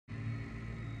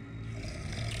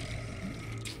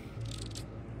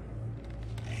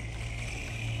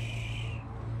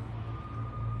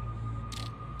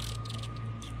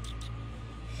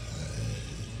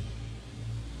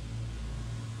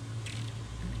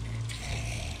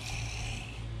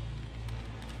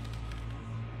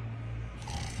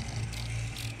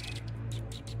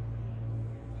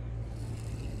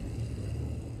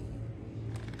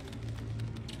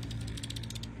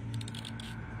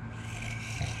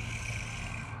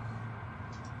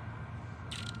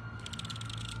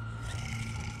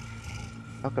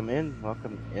Welcome in,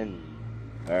 welcome in.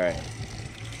 Alright,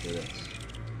 let's do this.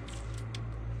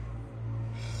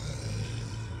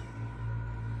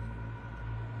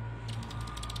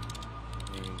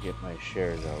 Let me get my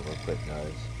shares out real quick,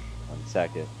 guys. 1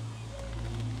 second.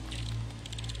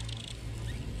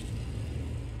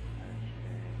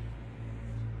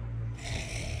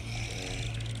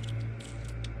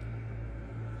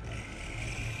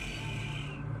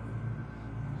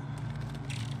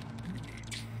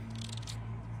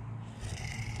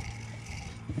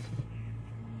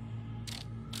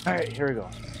 Alright, here we go.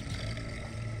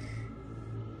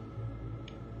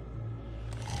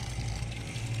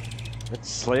 Let's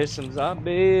slay some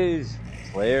zombies!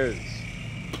 Slayers!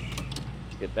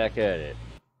 Let's get back at it.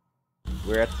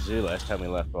 We were at the zoo last time we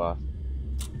left off.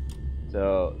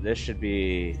 So, this should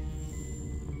be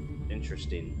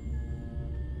interesting.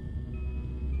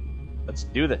 Let's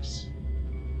do this.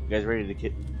 You guys ready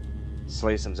to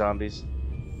slay some zombies?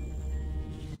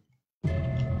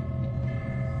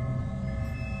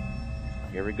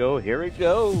 Here we go, here we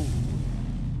go!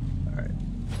 Alright.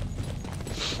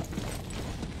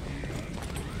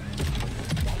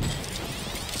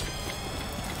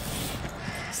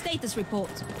 Status report.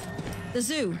 The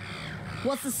zoo.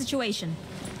 What's the situation?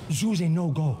 Zoo's a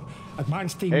no-go.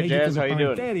 Advanced team Hey, made Jazz, it to how the you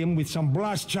doing? planetarium with some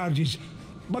blast charges.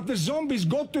 But the zombies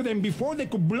got to them before they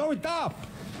could blow it up.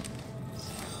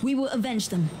 We will avenge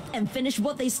them and finish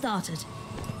what they started.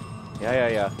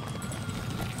 Yeah.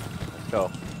 Let's go.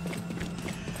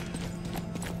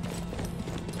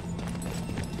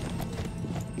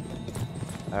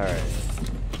 Alright.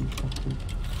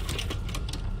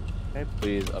 Can I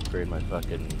please upgrade my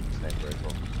fucking sniper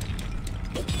rifle?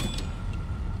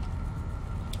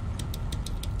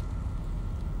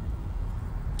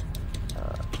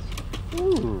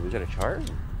 Ooh, we got a chart?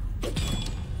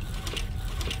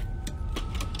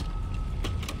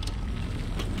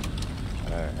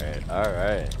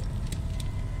 Alright.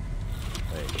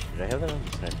 Wait, did I have that on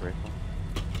the sniper rifle?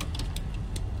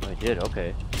 Oh, I did,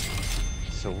 okay.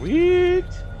 Sweet!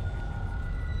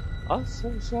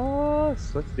 Awesome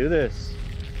sauce! Let's do this.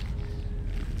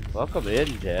 Welcome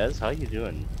in, Jazz. How you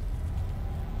doing?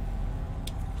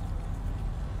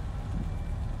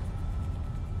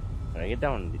 Can I get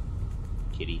down,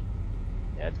 kitty?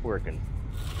 Yeah, it's working.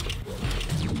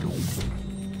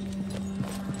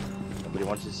 Nobody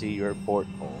wants to see your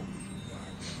porthole.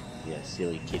 Yeah,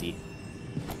 silly kitty.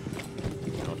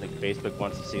 I don't think Facebook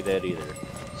wants to see that either.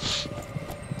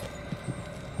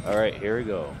 Alright, here we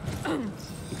go.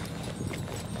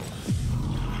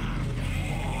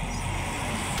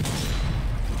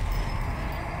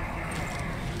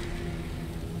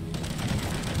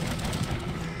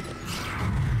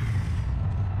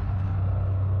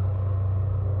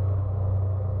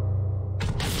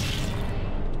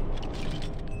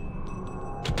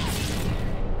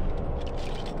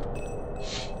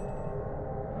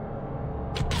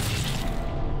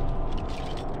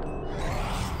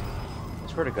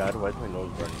 I swear to God, why is my nose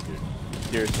running, dude?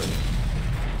 Seriously.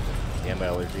 Yeah, my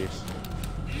allergies.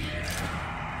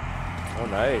 Oh,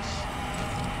 nice.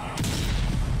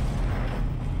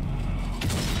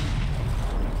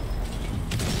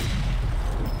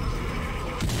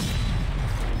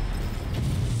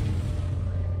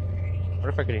 What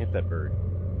if I could hit that bird?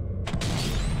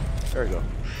 There we go.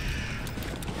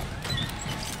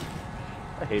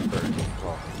 I hate birds.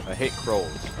 Well, I hate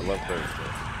crows. I love birds,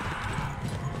 though.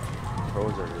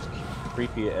 Crows are just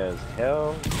creepy as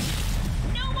hell.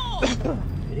 No more!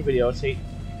 Anybody else hate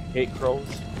crows?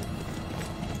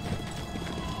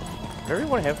 What do you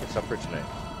want to have for supper tonight?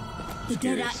 The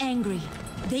dead are angry.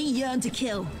 They yearn to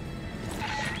kill.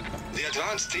 The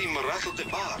advanced team rattled the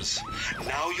bars.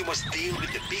 Now you must deal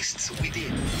with the beasts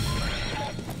within.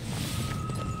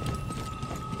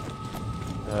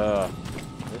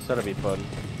 This ought to be fun.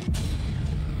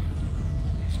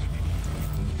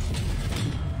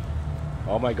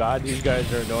 Oh my God, these guys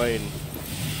are annoying.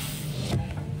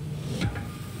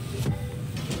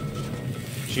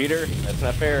 Cheater, that's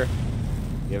not fair.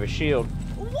 You have a shield.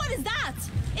 What is that?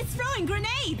 It's throwing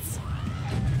grenades!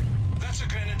 That's a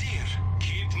grenadier.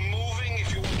 Keep moving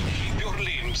if you want to keep your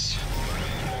limbs.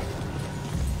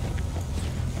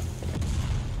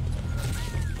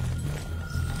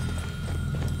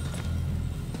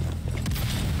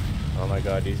 Oh my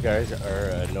God, these guys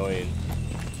are annoying.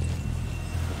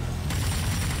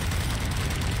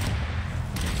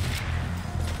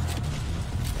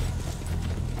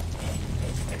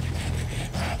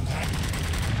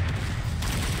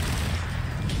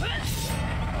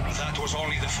 That was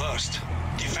only the first.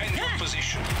 Defend your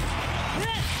position.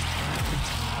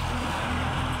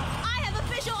 I have a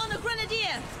visual on the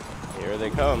grenadier! Here they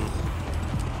come.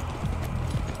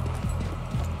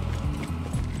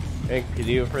 Thank you,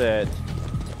 dear, for that.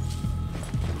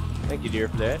 Thank you, dear,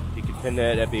 for that. If you could pin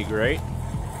that, that'd be great.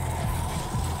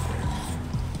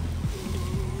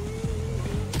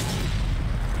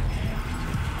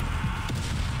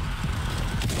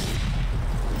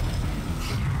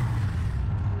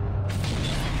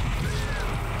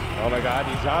 Oh my god,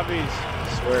 these zombies!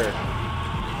 I swear.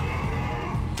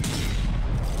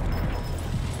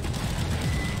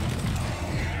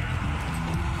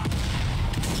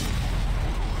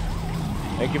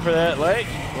 Thank you for that, Lake.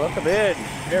 Welcome in.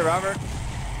 Here, Robert.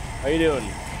 How you doing?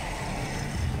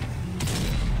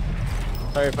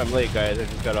 Sorry if I'm late, guys. I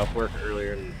just got off work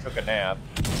earlier and took a nap.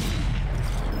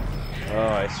 Oh,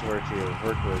 I swear to you,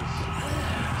 work was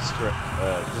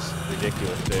just a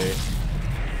ridiculous day.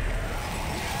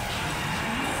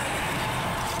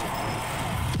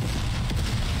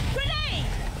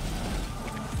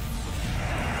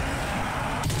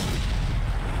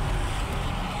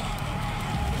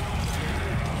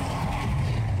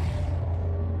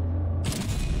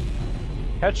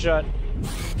 Headshot.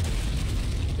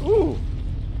 Ooh.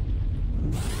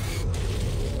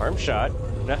 Arm shot.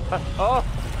 Oh.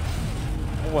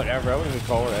 Whatever. I wouldn't even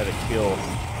call that a kill.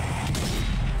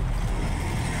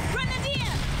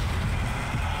 Grenadier!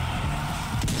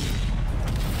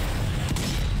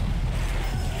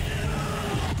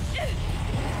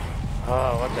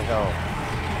 Oh, what the hell?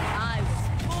 I was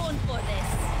born for this.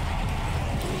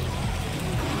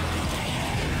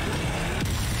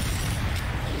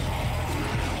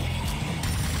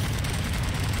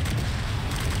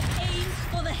 Aim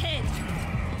for the head.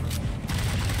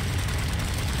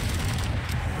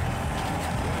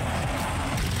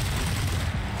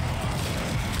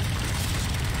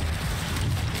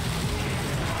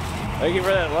 Thank you for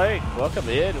that like. Welcome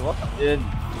in. Welcome in.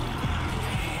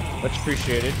 Much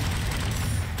appreciated.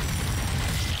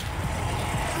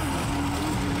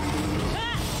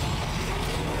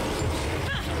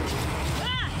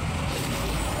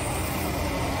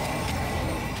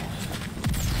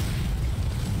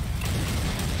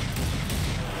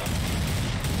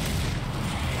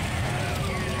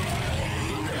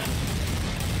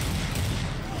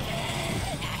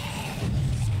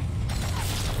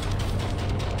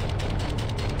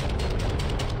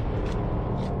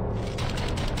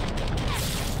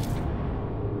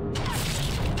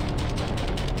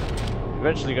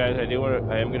 Eventually, guys, I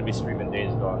am going to be streaming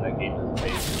Days Gone. That game is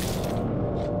amazing.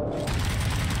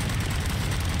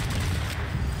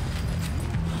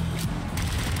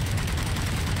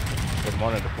 I've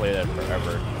wanted to play that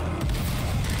forever.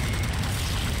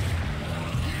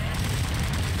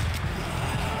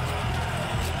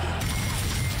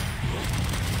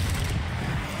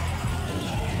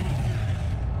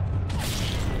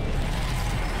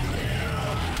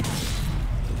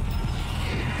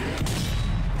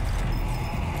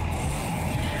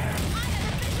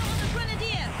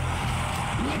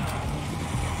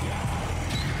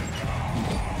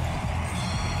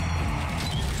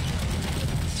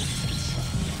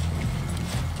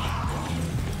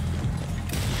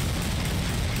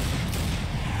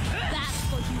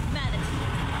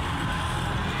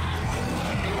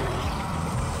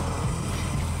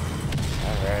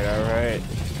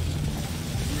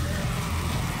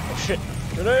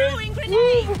 Throwing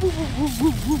grenade!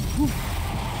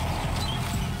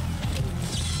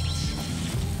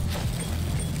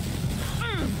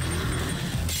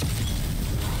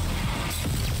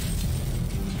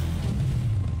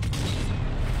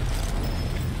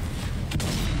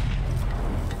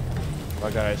 Oh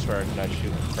my god, I swear I'm not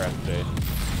shooting crap today.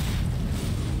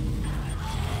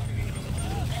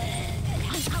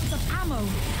 I'm out of ammo.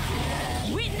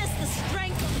 Witness the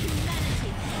strength of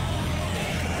humanity.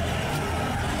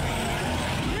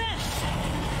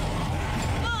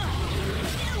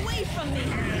 Get away from me.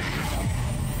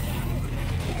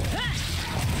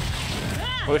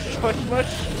 Push, push,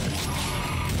 push.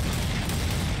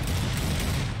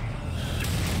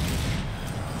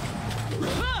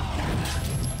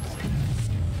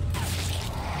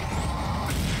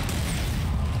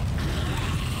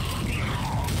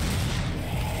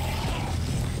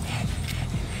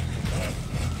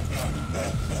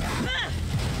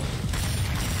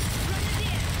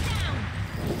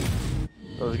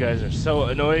 Those guys are so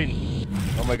annoying.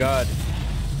 Oh my god.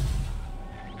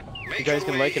 If you guys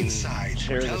can like and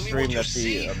share the stream, that'd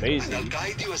be amazing. I'll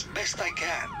guide you as best I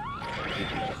can.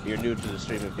 If you're new to the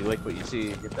stream, if you like what you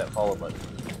see, hit that follow button.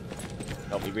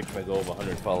 Help me reach my goal of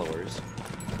 100 followers.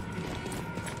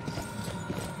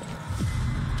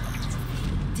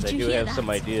 I do have some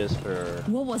ideas for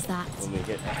what was that? When we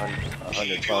get 100 Keep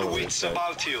your followers. wits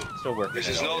about you. Still working. This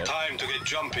is no time to get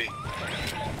jumpy.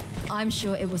 I'm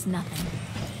sure it was nothing.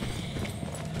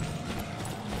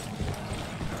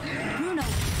 Who knows?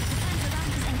 The fence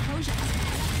around this enclosure has been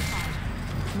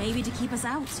electrified. Maybe to keep us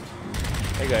out.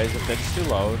 Hey guys, if that's too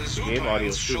loud, The the zoo game audio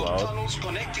is too show loud, tunnels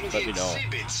connecting let the me know.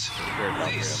 exhibits. Hear it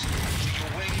down This is your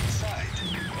way inside.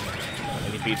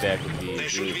 Any feedback would be There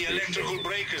should really be electrical appreciated.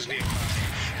 breakers nearby.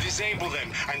 Disable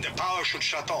them, and the power should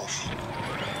shut off.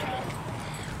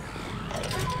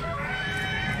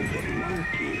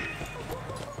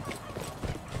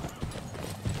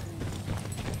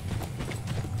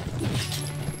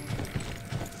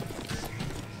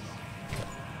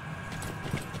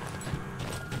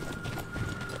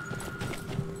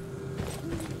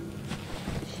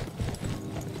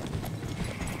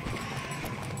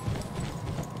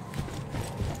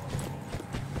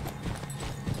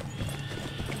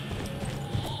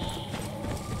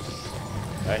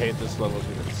 I hate this level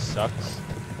because it sucks.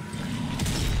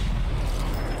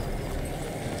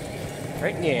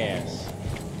 Right in the ass.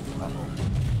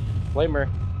 Flamer.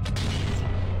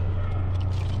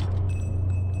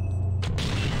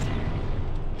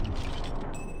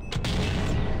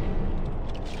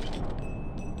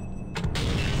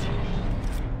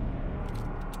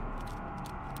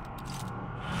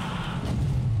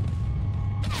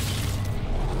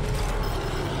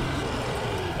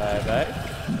 Bye bye.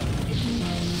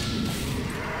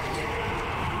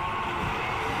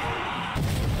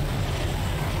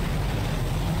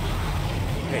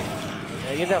 Hey,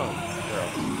 now get down, girl.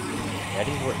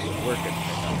 Daddy's working right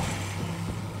now.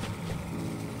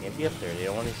 Can't be up there. They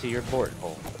don't want to see your board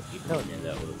hole. Keep telling you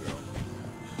that, little girl.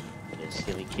 You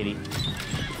silly kitty.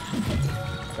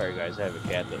 Sorry, guys. I have a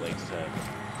cat that likes to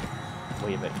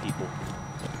wave at people.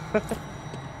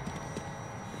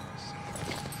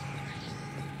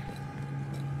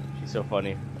 She's so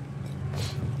funny.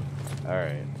 All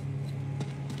right.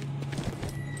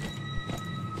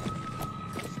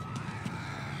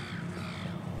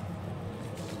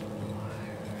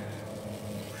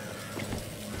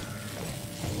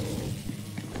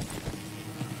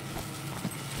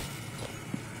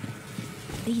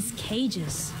 These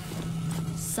cages.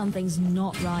 Something's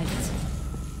not right.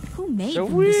 Who made them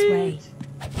Sweet. this way?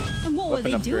 And what were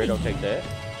Weapon they upgrade, doing? I'll take that.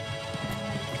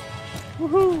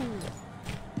 Woohoo!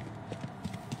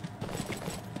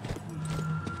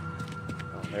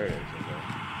 Oh, there it is. Okay.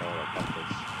 Oh, I pump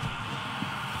this.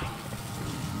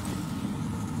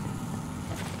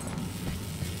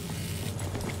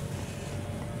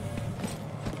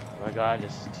 Oh my god,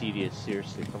 this is tedious.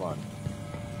 Seriously, come on.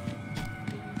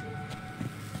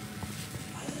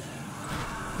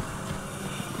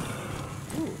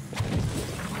 Ooh.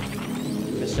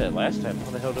 Missed that last time.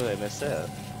 How the hell did I miss that?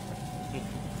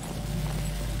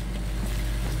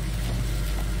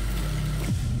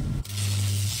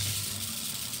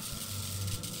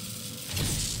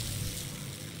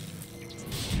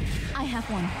 I have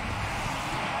one.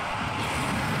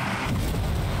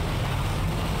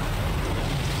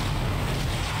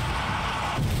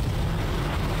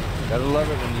 Gotta love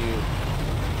it when you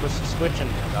push the switch and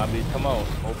zombies come out. A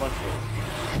whole bunch of them.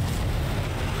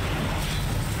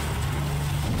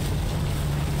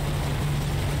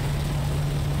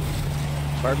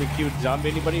 Barbecued zombie,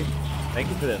 anybody? Thank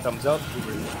you for that thumbs up.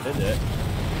 Whoever did that.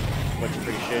 Much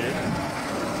appreciated.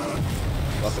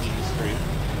 Welcome to the stream.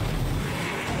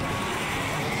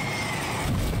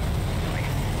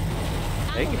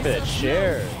 Thank you for that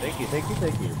share. Thank you, thank you,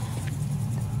 thank you.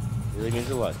 Really means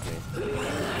a lot to me.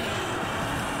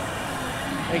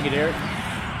 Thank you, Derek.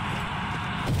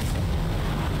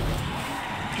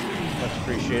 Much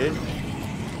appreciated.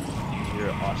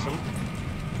 You're awesome.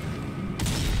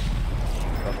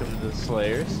 Welcome to the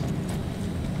Slayers.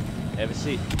 Have a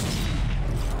seat.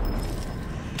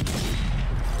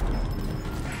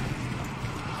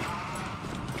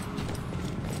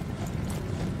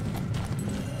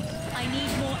 I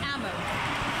need more ammo.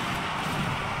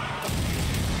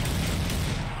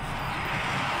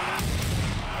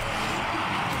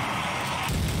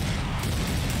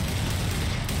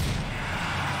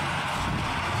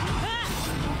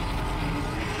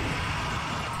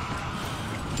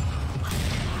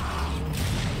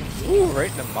 Ooh,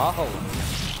 right in the maho.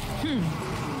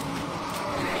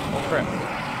 Oh crap.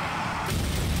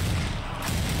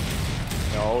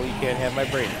 No, you can't have my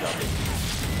brain zombie.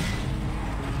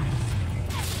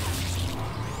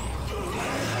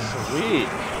 Sweet.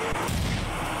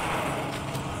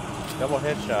 Double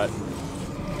headshot.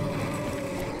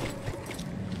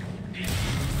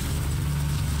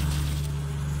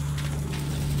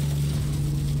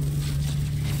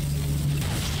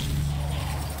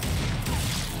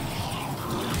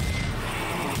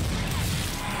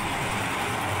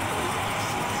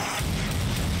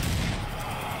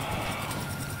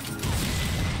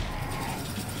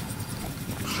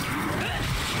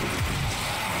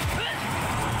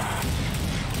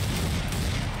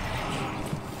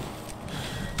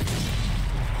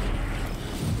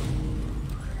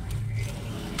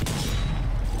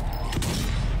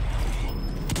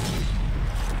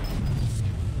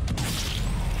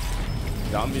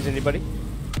 zombies, anybody?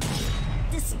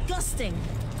 Disgusting.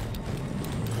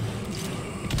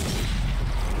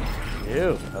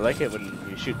 Ew, I like it when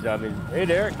you shoot zombies. Hey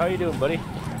Derek, how you doing, buddy?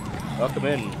 Welcome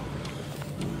in.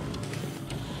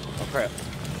 Oh crap.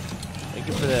 Thank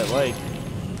you for that like.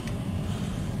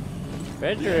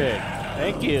 Frederick,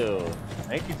 thank you.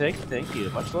 Thank you, thank you, thank you.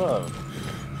 Much love.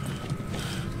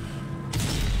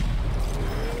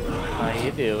 How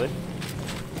you doing?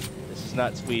 This is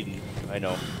not Sweden, I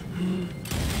know.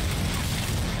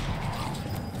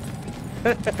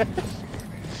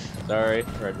 Sorry,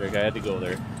 Frederick, I had to go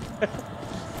there.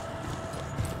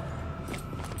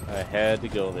 I had to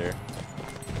go there.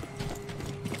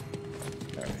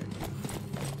 Alright.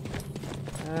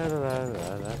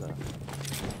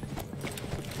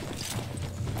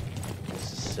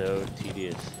 This is so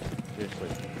tedious. Seriously.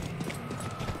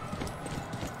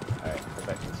 Alright, go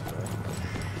back this way.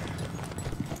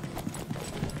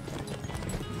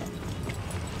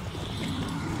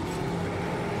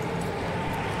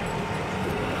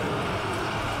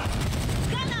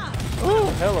 Oh,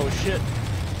 hello, shit.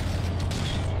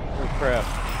 Oh, crap.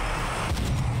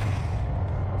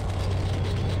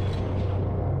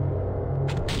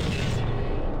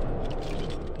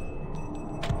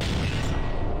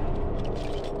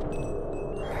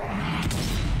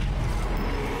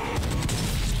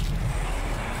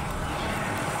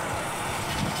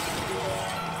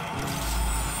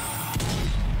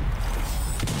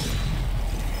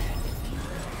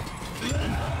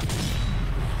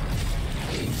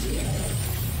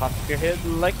 Pop your head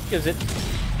like is it?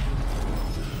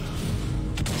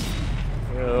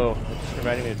 Oh, it just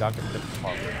reminded me of Dr.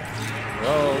 Pimple.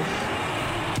 Whoa.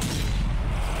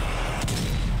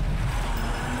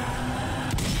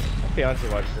 My fiance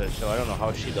watches that show. I don't know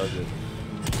how she does it.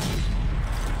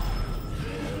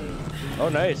 Oh,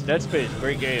 nice. Dead Space.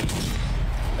 Great game.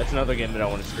 That's another game that I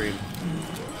want to stream.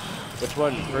 Which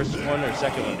one? First one or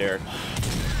second one, Derek?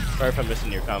 Sorry if I'm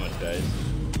missing your comments, guys.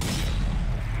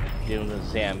 Dealing with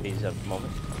zombies at the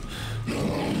moment. I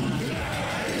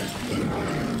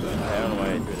don't know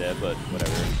why I do that, but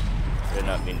whatever. I did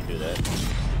not mean to do that.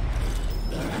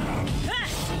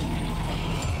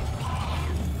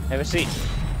 Have a seat.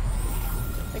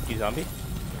 Thank you, zombie.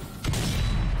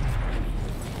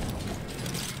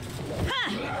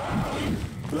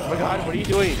 Oh my god, what are you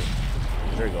doing?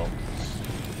 There we go.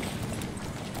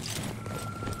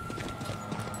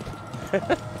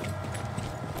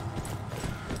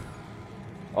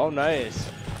 Oh, nice.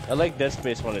 I like Dead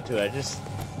Space 1 and 2. I don't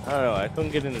know, I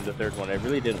couldn't get into the third one. I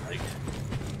really didn't like it.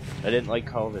 I didn't like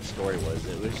how the story was.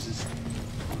 It was just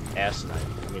asinine.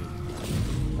 I mean,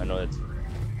 I know that's...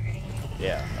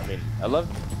 Yeah, I mean, don't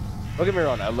get me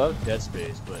wrong, I love Dead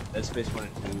Space, but Dead Space 1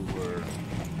 and 2 were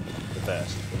the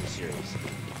best in the series.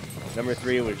 Number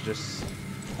 3 was just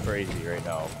crazy right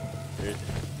now.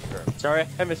 Sorry,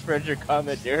 I misread your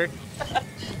comment, Derek.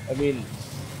 I mean,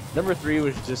 number 3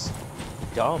 was just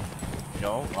dumb, you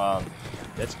know.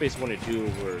 Dead Space 1 and 2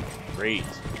 were great,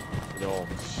 you know.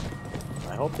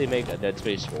 I hope they make a Dead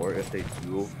Space 4. If they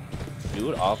do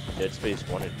it off Dead Space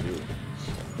 1 and 2.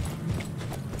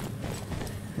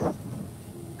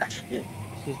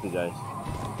 Excuse me, guys.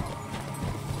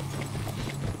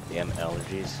 Damn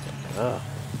allergies. Ugh.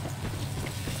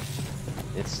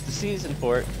 It's the season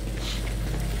for it.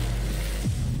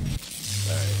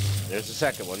 Alright, there's the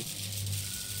second one.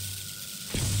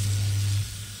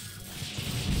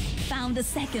 Found the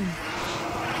second.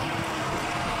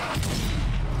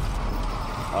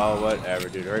 Oh, whatever,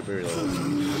 dude. Right, very low.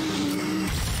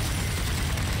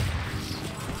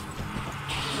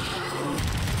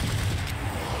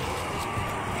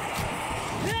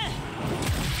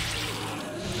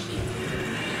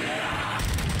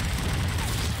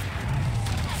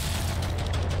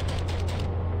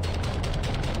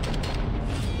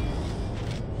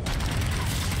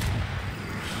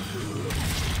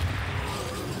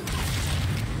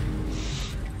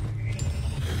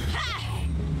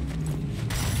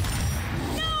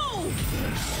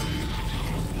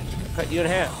 Cut you in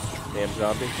half, damn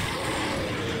zombie.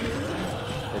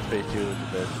 Dead Space 2 was the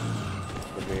best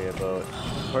for me. About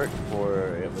part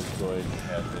 4, it was going to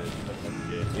happen, but then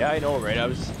it did. Yeah, I know, right?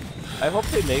 I hope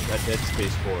they make a Dead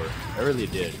Space 4. I really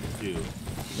did, too.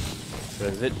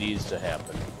 Because it needs to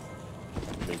happen.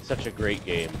 I mean, such a great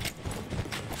game.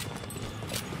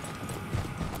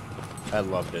 I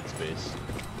love Dead Space.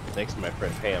 Thanks to my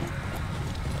friend Pam.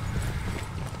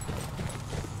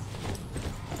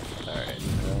 Alright,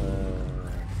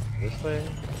 this way?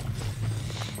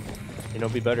 You know,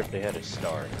 it'd be better if they had a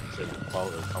star instead of follow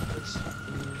the compass.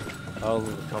 Follow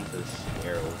the compass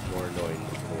arrow is more annoying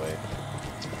in a way.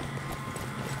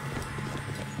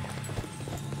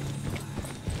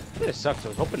 It sucks. I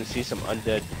was hoping to see some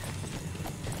undead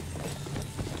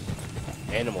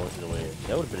animals in the way.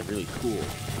 That would have been really cool.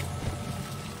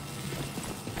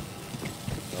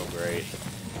 Oh, great.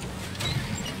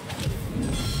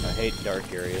 I hate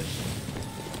dark areas.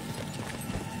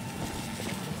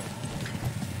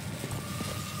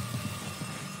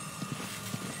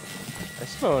 I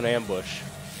smell an ambush.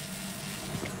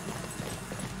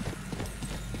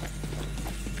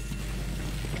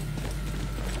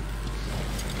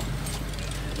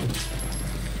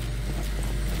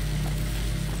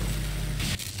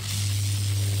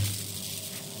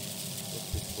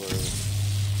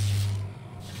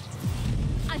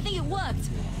 I think it worked.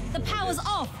 The power's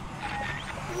off.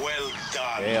 Well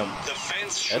done. Damn. The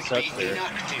fence should That's be clear.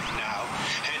 inactive now.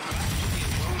 Head back to the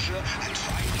enclosure and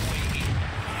find a way in.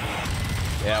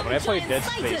 Yeah, when I played Dead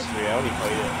Giant Space 3, sighted. I only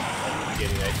played it at the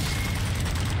beginning.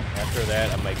 After that,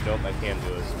 I'm like, nope, I can't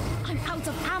do it. I'm out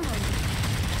of ammo.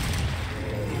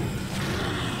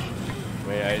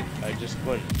 Wait, I just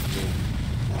couldn't.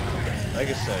 Like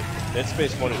I said, Dead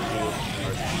Space 1 and 2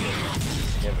 are the shit.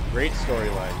 They have a great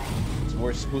storyline. It's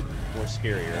more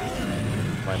scarier,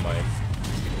 in my mind.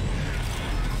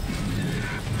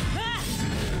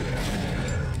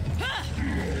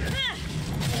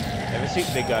 Have a seat,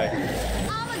 big guy.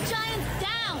 Armor giant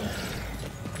down.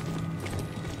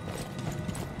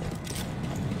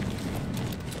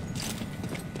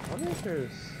 I wonder if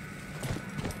there's...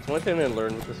 It's one thing I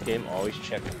learned with this game, always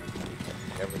check it.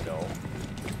 You never know.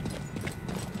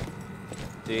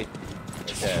 See?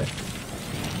 Like that.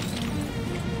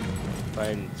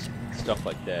 Find stuff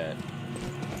like that.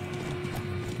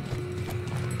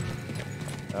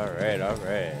 Alright,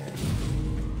 alright.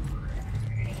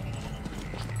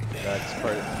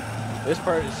 This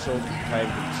part is so time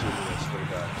consuming, I swear to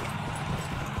God.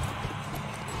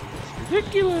 It's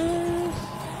ridiculous!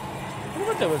 I wonder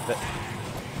what that would be. I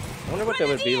wonder what that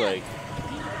would be like.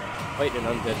 Fighting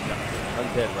an undead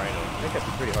rhino. I think that'd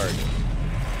be pretty hard.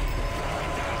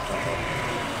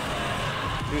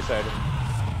 Two-sided.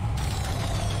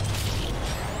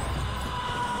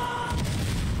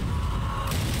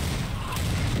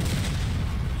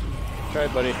 Try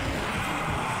it, buddy.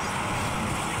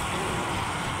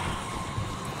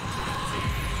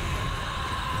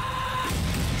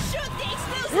 Shoot the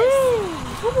explosives.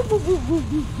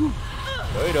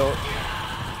 No, you don't.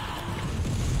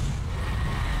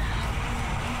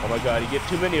 Oh my god, you get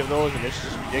too many of those and it's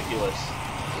just ridiculous.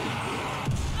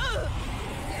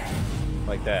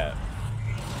 Like that.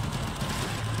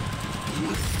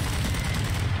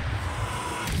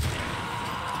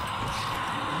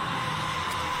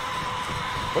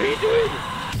 What are you doing?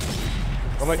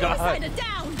 Oh my god. Suicider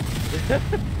down.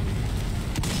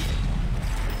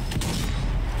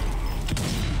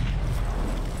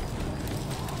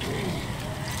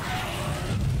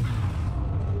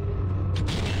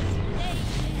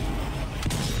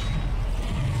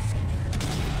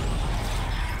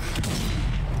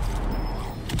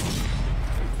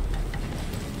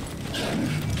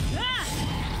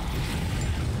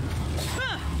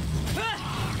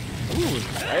 Ooh,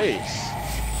 nice.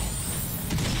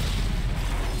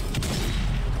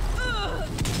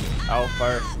 Oh,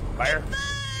 fire. Fire.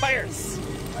 Fire.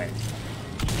 Fire.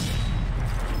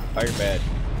 Fire bad.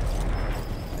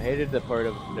 I hated the part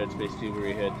of Dead Space 2 where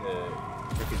you had to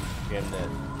freaking jam that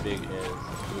big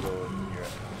ass little in your...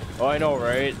 Oh, I know,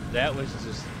 right? That was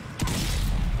just...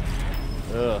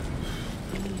 Ugh.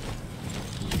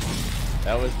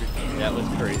 That was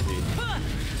crazy.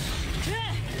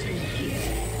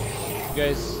 You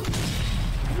guys,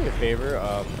 do me a favor,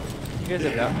 if you guys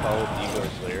have not followed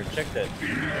Igor's Lair, check that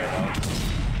out.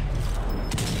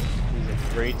 He's a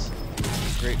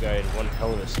great guy and one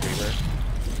hell of a streamer.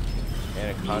 And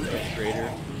a content creator.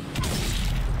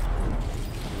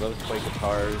 He loves playing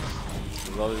guitars.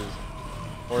 He loves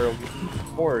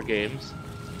horror games.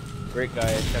 Great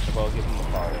guy, check him out, give him a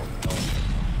follow.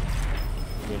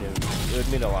 It would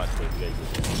mean a lot to you guys.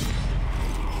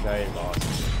 The guy is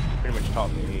awesome. Pretty much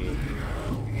taught me.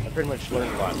 I pretty much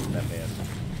learned a lot from that man.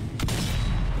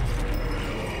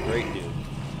 Great dude.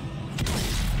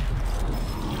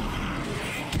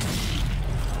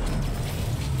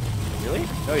 Really?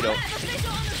 No, you don't.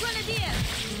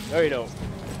 No, you don't.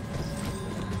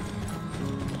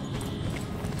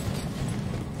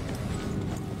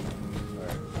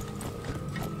 Alright.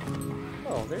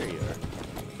 Oh, there you are.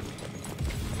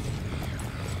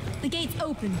 The gate's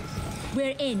open.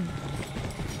 We're in.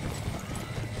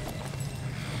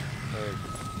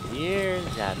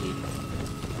 Here's Abby.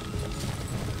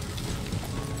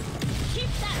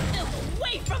 Keep that filth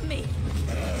away from me.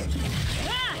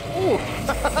 Ooh.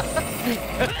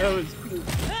 That was cool.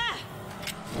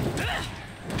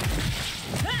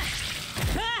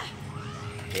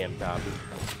 Damn zombie.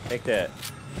 Take that.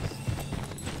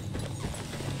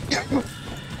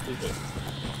 Stupid.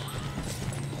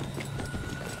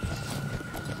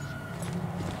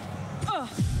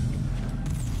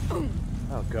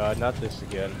 Oh god, not this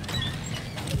again.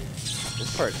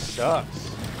 This part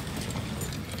sucks.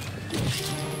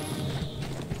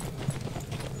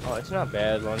 Oh, it's not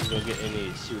bad as long as you don't get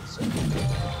any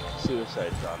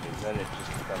suicide zombies. Then it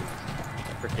just becomes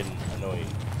freaking annoying.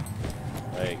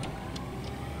 Like,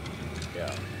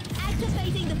 yeah.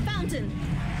 Activating the fountain.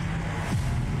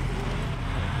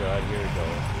 Oh god, here we go.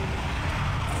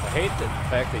 I hate the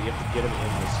fact that you have to get them in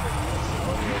this circle. That's the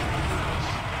only way to do this.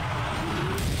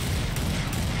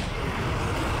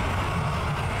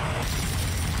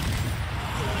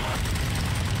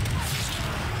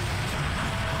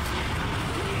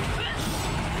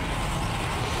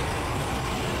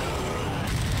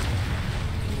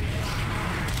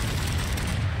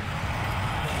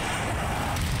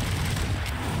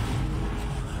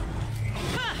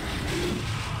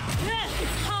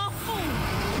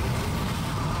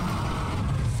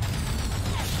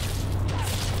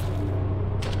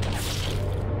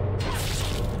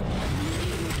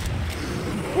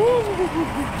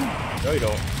 No, you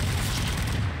don't.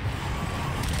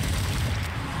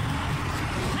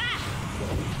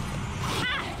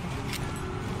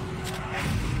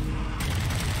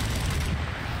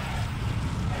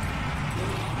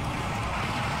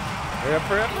 Hurry up,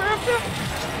 hurry up, hurry up, hurry up.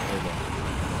 There we go.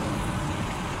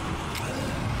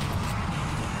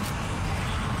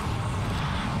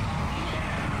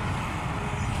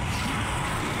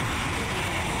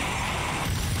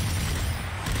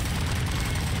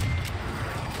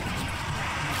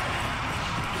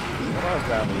 Come on,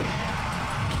 zombies.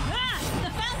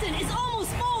 The fountain is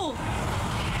almost full.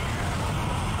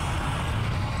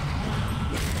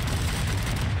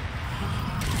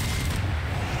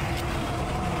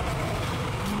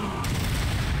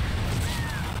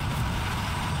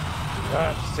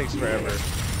 Ah, this takes forever.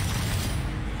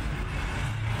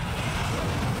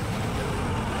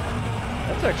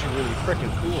 That's actually really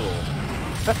freaking cool.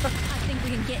 I think we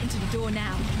can get into the door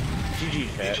now. GG,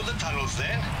 chat. Into the tunnels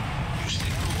then. You still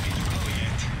have a way to go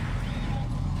yet.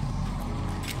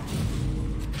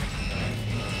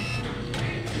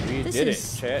 We This did it, is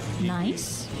chat. GG.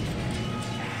 nice.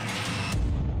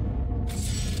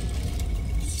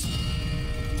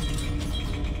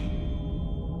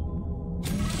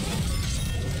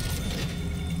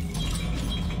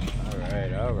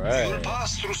 You will Alright.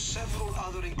 pass through several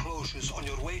other enclosures on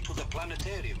your way to the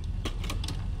planetarium.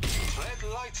 Tread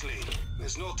lightly.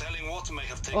 There's no telling what may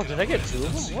have taken. Oh, did I get two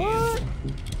of them? What?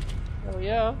 Oh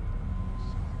yeah.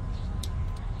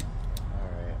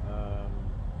 Alright,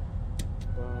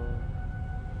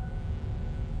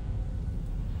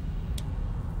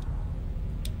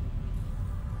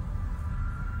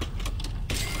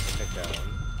 check that one.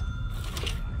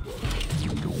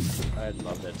 I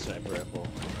love that sniper rifle.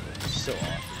 It's so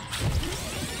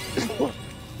awesome.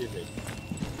 Stupid.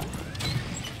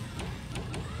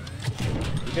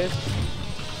 You guys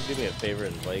do me a favor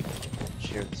and like,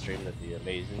 share the stream, that'd be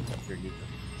amazing. If you're new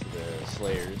to the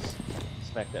Slayers,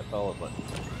 smack that follow button.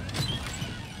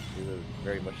 We would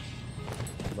very much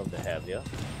love to have you.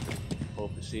 Pull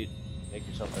up a seat, make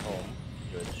yourself at home,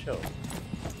 enjoy the show.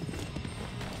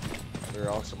 We're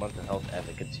also mental health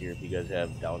advocates here if you guys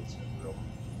have Down syndrome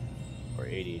or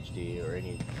ADHD or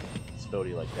any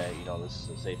disability like that. You know, this is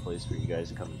a safe place for you guys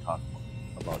to come and talk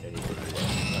about anything you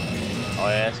want. All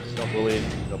I ask is no bullying,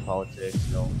 no politics,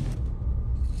 no.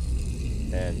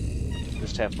 And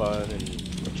just have fun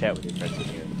and chat with your friends in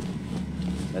here.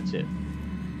 That's it.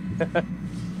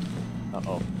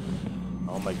 Uh-oh.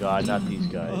 Oh my god, not these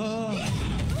guys.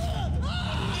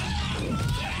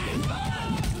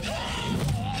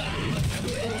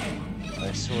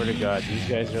 I swear to god, these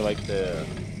guys are like the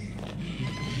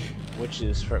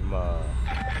witches from, Be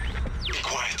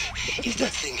quiet. If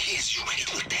that thing hits you,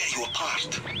 it will tear you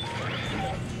apart.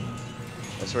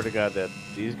 I swear to god that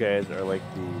these guys are like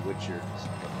the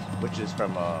witches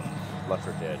from, Left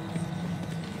 4 Dead.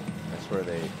 That's where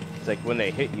it's like when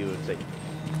they hit you, it's like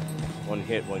one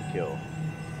hit, one kill.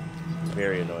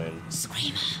 Very annoying.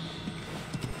 Screamer.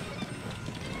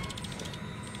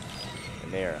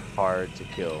 And they are hard to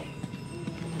kill.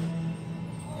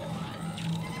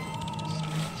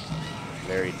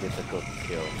 Very difficult to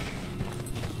kill.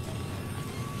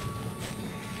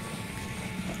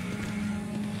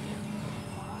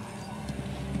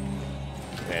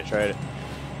 Man,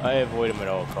 I avoid them at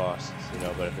all costs, you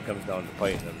know, but if it comes down to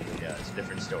fighting them, then yeah, it's a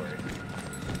different story.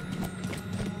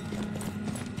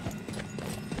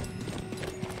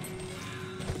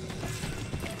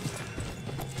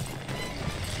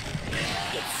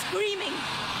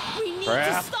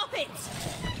 crap. Stop it!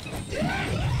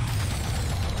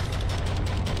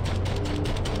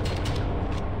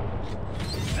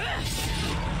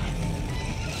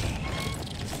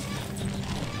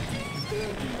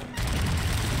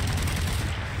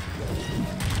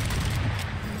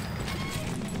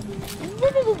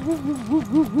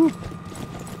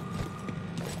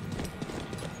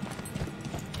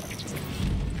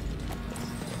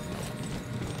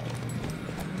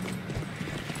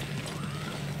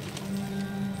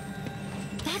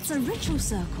 That's a ritual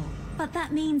circle. But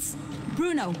that means...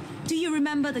 Bruno, do you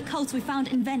remember the cult we found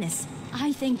in Venice?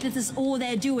 I think this is all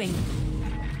they're doing.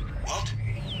 What?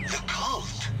 The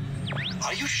cult?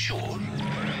 Are you sure?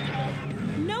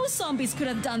 No zombies could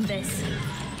have done this.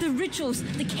 The rituals,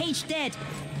 the caged dead.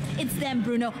 It's them,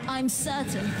 Bruno, I'm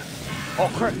certain.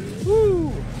 Oh crap! Woo!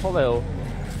 Hello.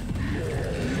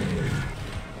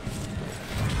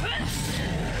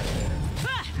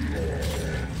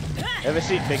 Have a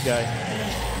seat, big guy.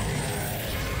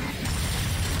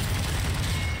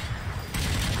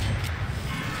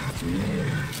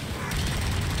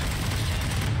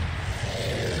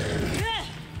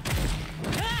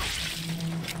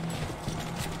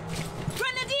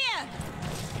 Grenadier!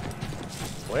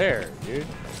 Where, dude?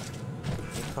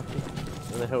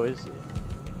 Where the hell is he?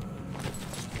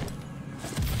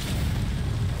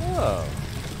 Oh.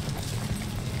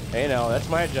 Hey now, that's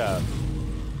my job.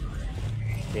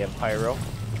 Damn pyro.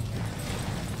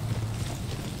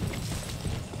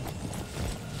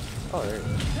 Oh, there you go.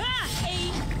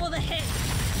 Aim for the head.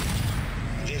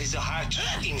 There is a hatch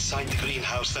inside the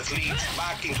greenhouse that leads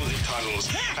back into the tunnels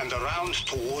and around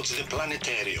towards the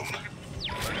planetarium.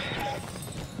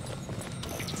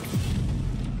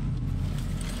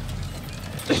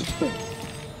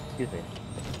 Excuse me.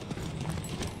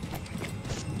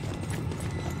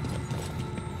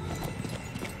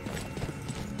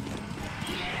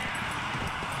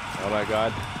 Oh my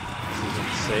god, this is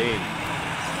insane.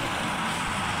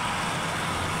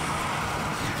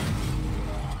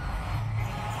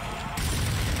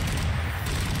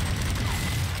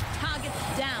 Target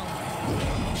down.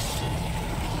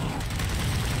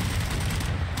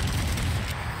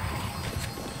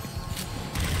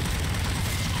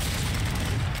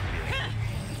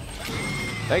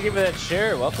 Thank you for that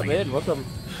share. Welcome in. Welcome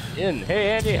in.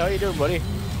 Hey Andy, how you doing, buddy?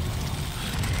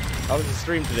 How was the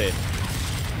stream today?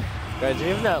 Guys, if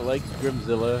you have not liked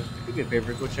Grimzilla, do me a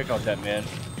favor, go check out that man.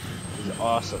 He's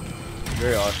awesome.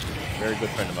 Very awesome. Very good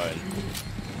friend of mine.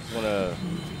 He's one of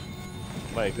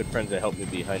my good friends that help me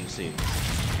behind the scenes.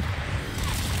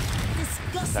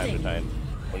 Disgusting. Time to time,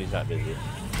 when he's not busy.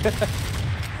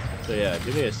 So yeah,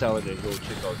 do me a solid and go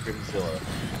check out Grimzilla.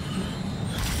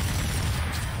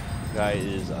 Guy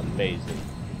is amazing.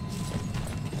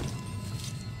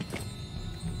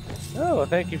 Oh, well,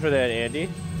 thank you for that, Andy.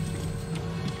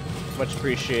 Much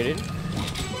appreciated.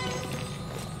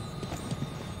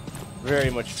 Very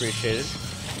much appreciated.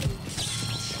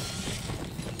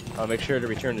 I'll make sure to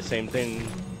return the same thing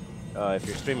if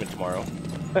you're streaming tomorrow.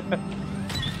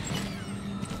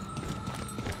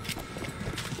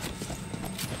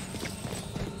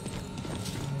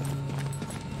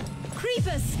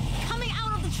 Creepers coming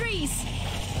out of the trees.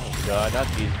 Oh god, not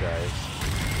these guys.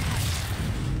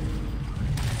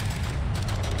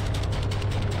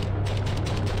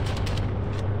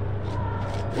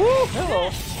 Woo! Hello!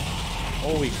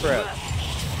 Holy crap.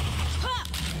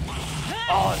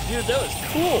 Oh, dude, that was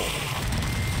cool!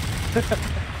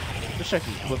 Wish I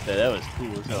could clip that, that was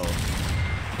cool as hell.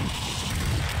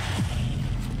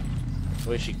 The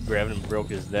way she grabbed him and broke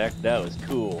his neck, that was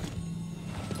cool.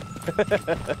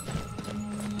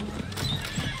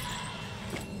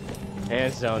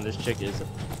 Hands down, this chick is a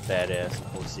badass in the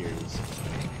whole series.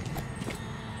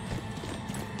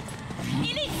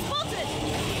 Enemy spotted!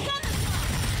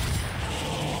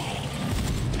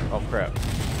 Oh crap.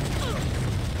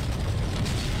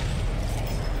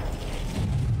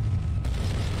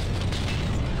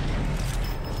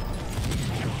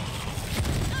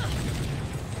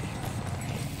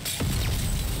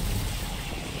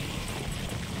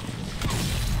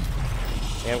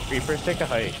 Damn creepers, take a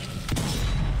hike.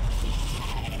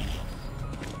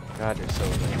 God, they're so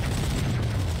annoying.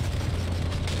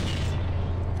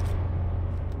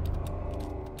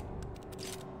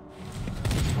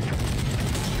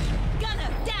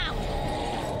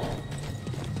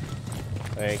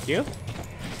 Thank you.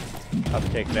 I'll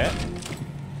take that.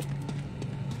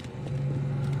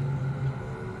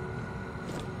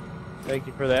 Thank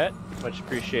you for that. Much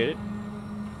appreciated.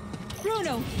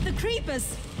 Bruno, the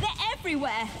creepers, they're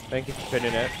everywhere. Thank you for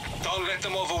pinning it. Don't let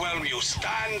them overwhelm you.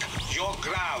 Stand your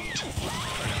ground.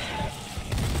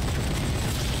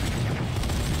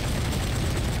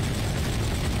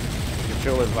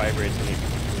 controller vibrates when you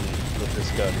with this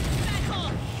gun.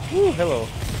 Woo, hello.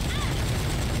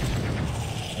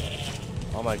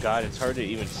 Oh my god, it's hard to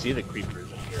even see the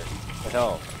creepers in here. What the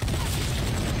hell?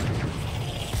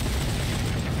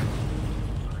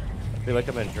 I feel like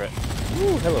I'm in dread.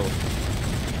 Woo, hello.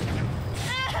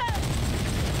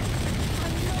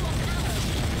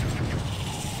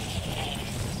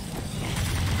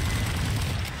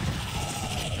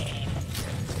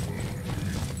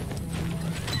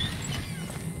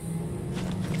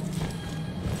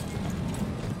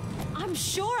 I'm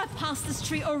sure I've passed this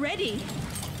tree already.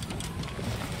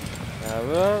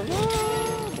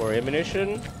 More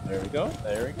ammunition. There we go.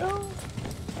 There we go.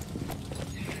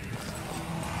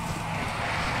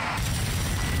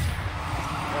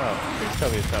 Oh, please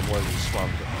tell me it's not more than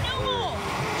swamp or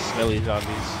smelly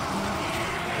zombies.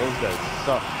 Those guys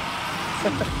suck.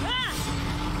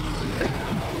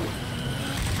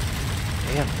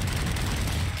 Damn.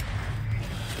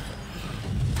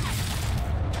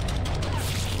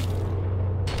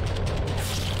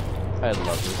 I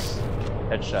love this.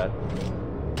 Headshot.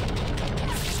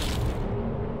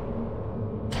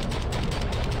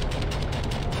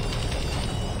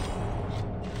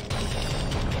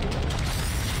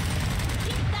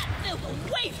 Keep that filth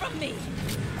away from me!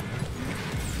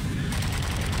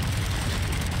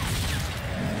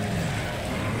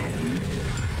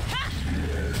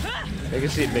 I can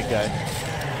see it, big guy.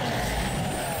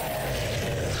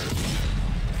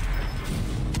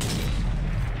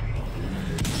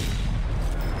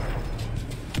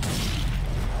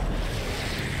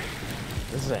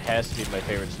 This has to be my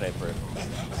favorite sniper.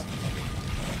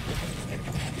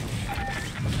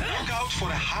 Look out for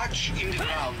a hatch in the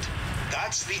ground.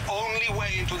 That's the only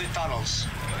way into the tunnels.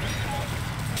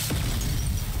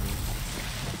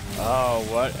 Oh,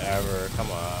 whatever.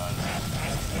 Come on.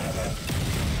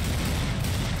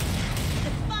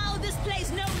 Defile this place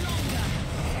no longer!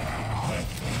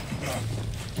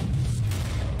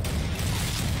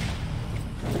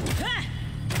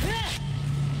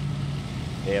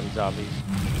 Damn zombies.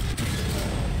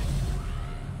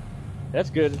 That's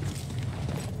good.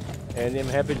 And I'm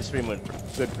happy the stream went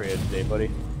good for you today, buddy.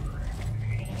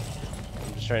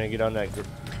 I'm just trying to get on that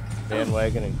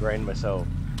bandwagon and grind myself.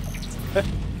 Trying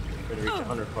to reach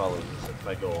 100 followers. That's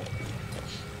my goal.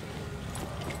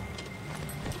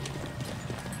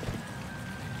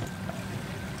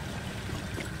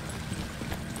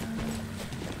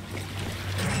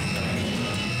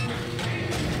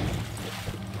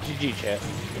 GG, chat.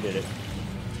 We did it.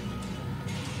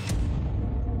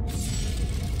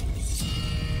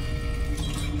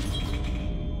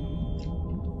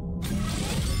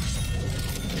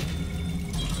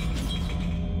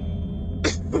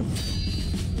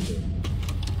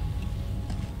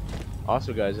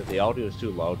 Also, guys, if the audio is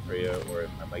too loud for you, or if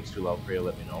my mic's too loud for you,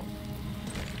 let me know.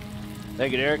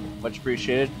 Thank you, Derek. Much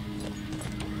appreciated.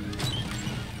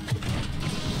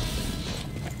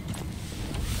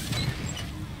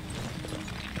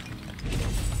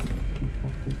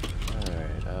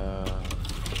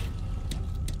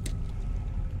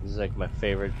 This is like my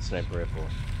favorite sniper rifle.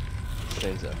 This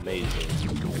thing's amazing.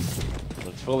 When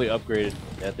it's fully upgraded,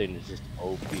 that thing is just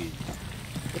OP.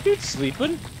 The dude's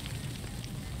sleeping.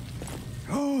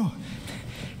 Oh,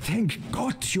 thank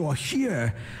God you're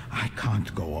here. I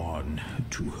can't go on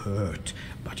to hurt,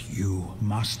 but you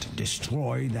must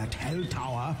destroy that hell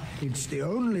tower. It's the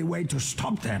only way to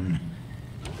stop them.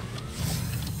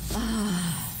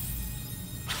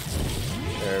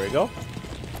 There we go.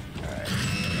 Alright.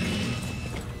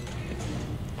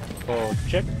 Oh,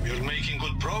 check. You're making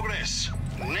good progress.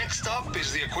 Next up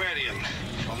is the aquarium.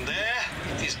 From there,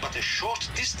 it is but a short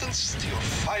distance to your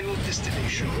final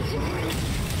destination. Is there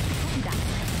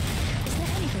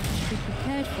anything I should be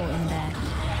prepared for in there?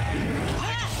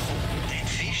 Dead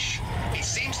fish? It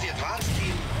seems the advance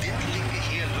team didn't linger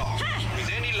here long. With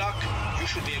any luck, you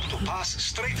should be able to pass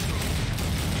straight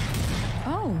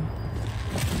through. Oh,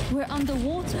 we're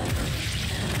underwater.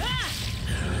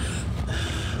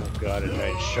 Oh god, a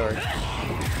giant shark.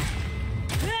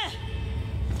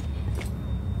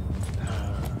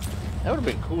 That would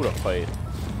have been cool to fight.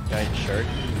 Giant shark.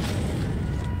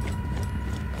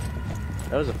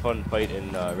 That was a fun fight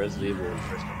in Resident Evil when we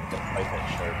first got to fight that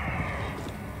shark.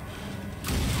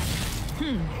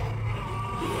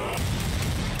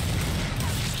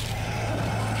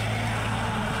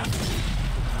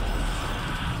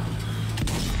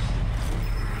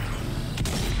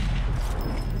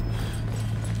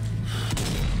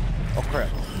 Oh crap.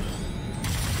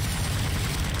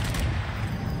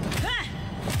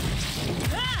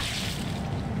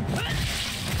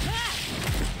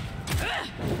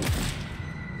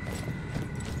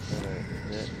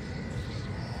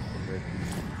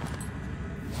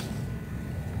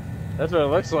 That's what it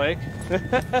looks like.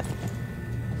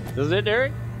 Doesn't it,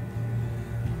 Derek?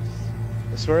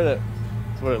 I swear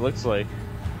that's what it looks like.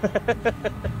 Oh,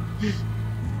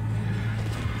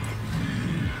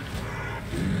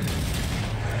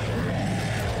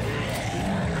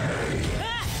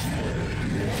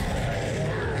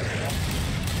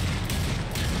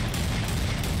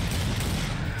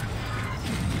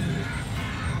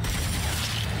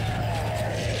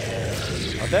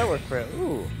 that worked for him.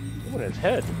 Ooh, look at his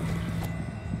head.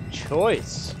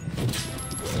 Choice.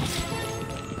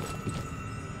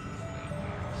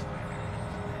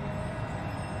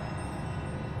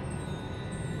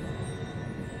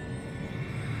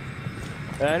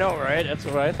 I know, right? That's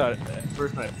what I thought at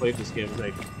first when I played this game. I was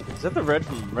like, is that the red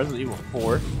from Resident Evil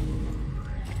 4?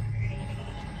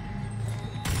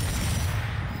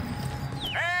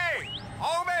 Hey!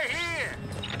 Over here!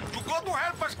 You got to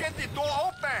help us get the door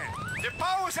open! The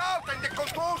power's out and the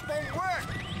controls won't work!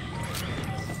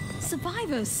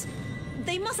 Survivors!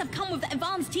 They must have come with the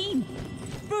advanced team!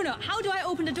 Bruno, how do I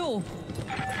open the door?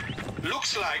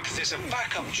 Looks like there's a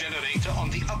backup generator on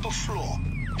the upper floor.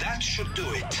 That should do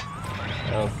it.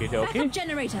 Okie dokie. Backup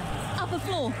generator, upper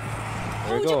floor.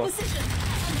 There we Hold go. your position.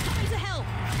 I'm trying to help.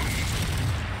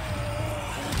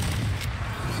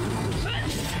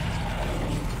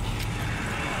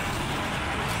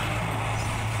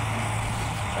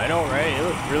 I know, right? It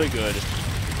looks really good.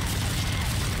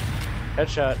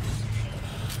 Headshot.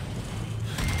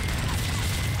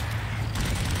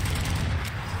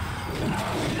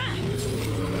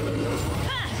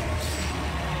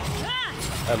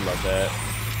 I love that.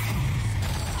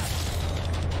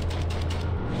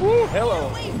 Woo, hello.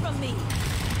 Get away from me.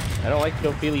 I don't like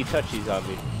no feely touchies on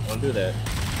me. Don't do that.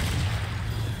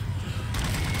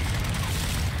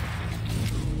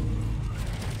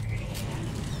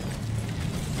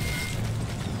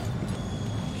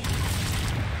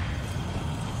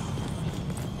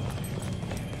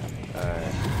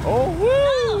 Alright. Oh,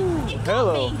 woo! It got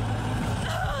Hello. me.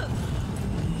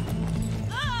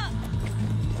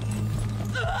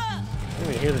 I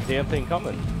didn't even hear the damn thing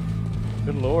coming.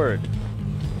 Good lord.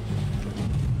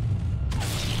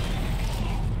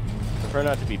 Prefer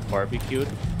not to be barbecued.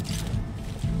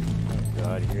 Oh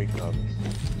god, here he comes.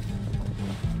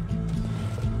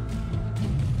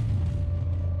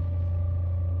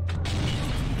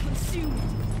 Consumed.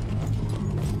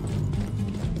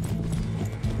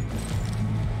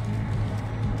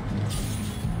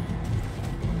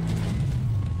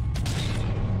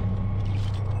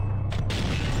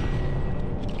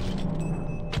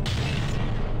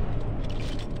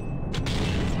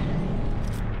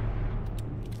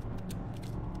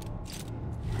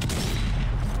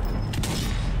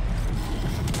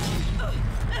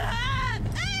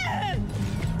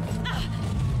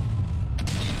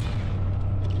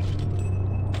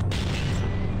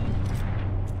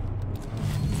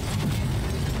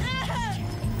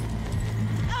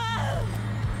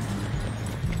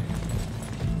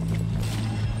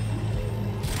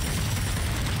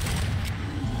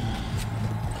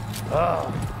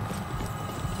 Oh.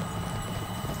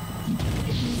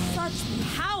 Such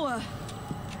power.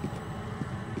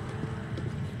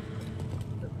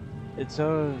 It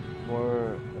sounds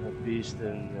more of a beast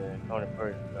than the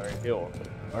counterpart in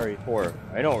RE4.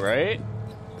 I know, right?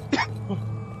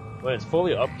 When it's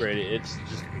fully upgraded, it's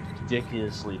just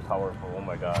ridiculously powerful. Oh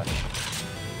my god.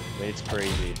 I mean, it's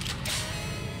crazy.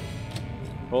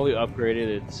 Fully upgraded,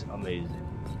 it's amazing.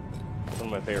 It's one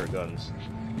of my favorite guns.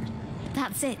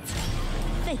 That's it.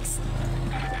 Fixed.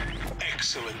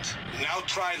 Excellent. Now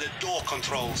try the door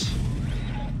controls.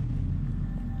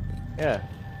 Yeah.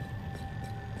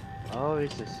 Oh,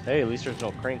 it's just... Hey, at least there's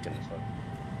no crank in this one.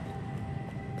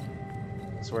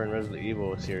 I swear in Resident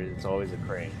Evil series, it's always a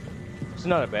crank. It's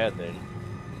not a bad thing.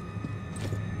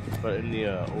 But in the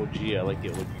OG, I like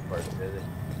the OG part of it.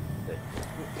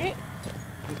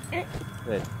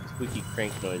 That squeaky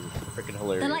crank noise is freaking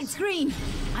hilarious. The light's green.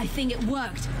 I think it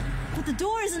worked. But the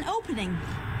door isn't opening.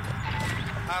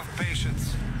 Have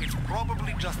patience. It's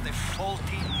probably just a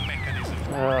faulty mechanism.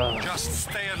 Just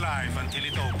stay alive until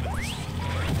it opens.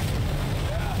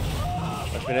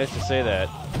 Must be nice to say that.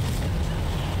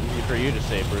 Easy for you to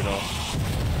say, Bruno.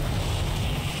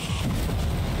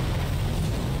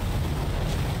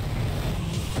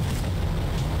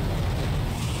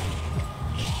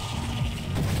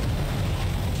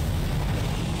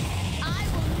 I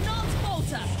will not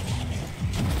falter.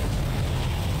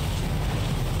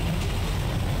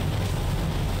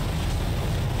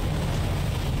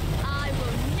 I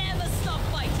will never stop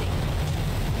fighting.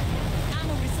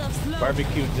 Ammo reserves low.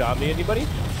 Barbecue zombie, anybody?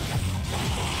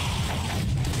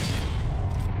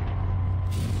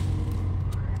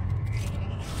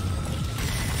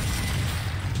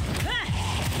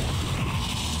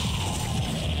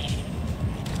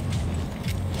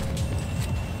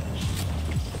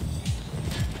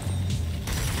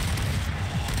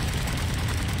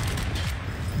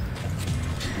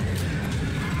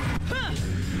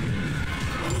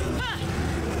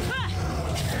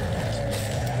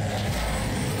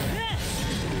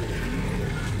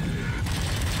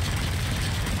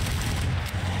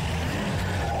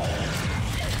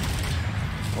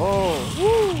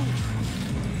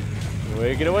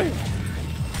 away, get away.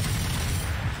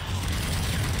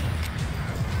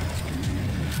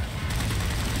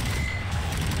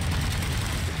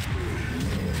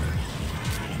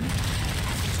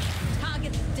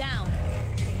 Target down.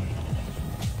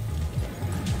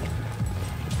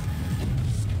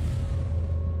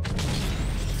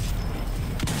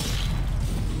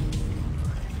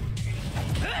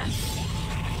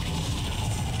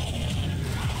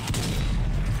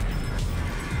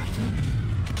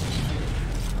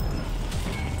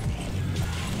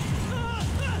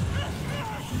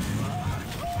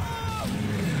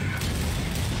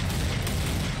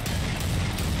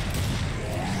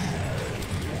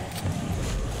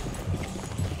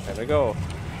 There we go.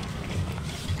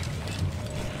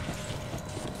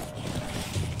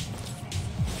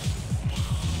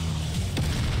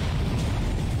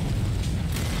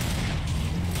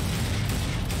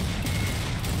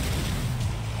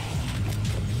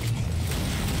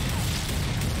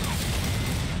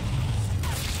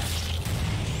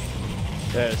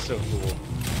 That is so cool.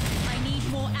 I need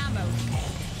more ammo.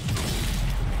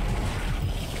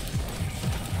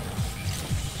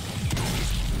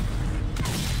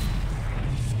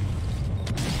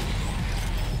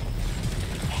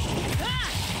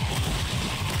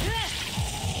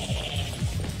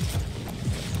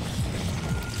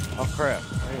 Oh crap,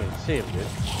 I didn't even see him, dude.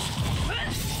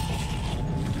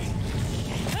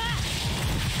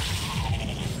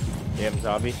 Damn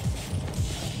zombie.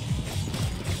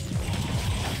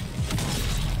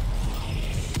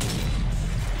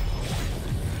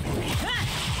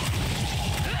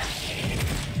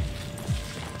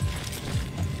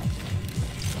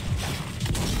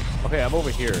 Okay, I'm over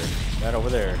here, not over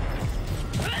there.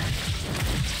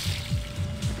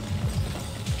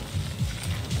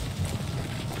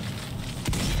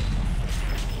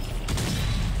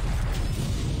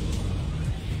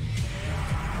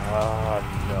 Ah,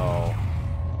 no.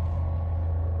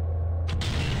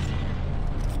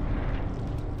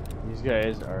 These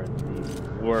guys are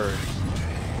the worst.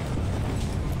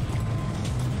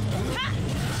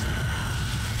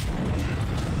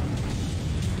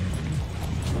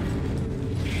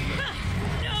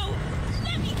 No!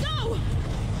 Let me go!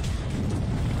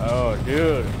 Oh,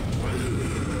 dude.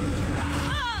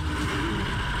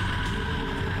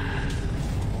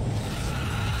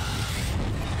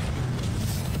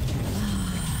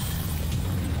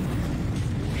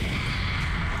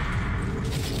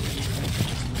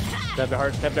 Stab the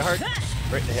heart, stab the heart.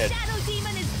 Right in the head. Shadow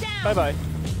Demon is down! Bye-bye.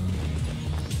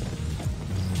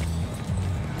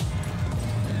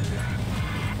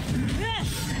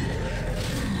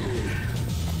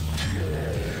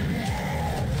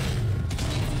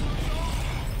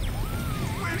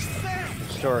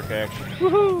 Historic action.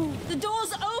 Woohoo! The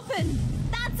door's open!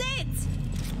 That's it!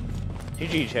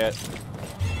 GG, chat.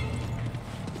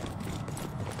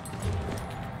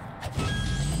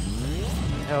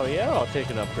 Hell yeah, I'll take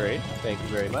an upgrade. Thank you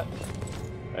very much.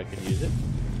 I could use it.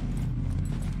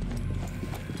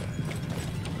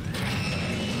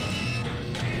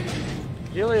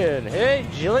 Jillian, hey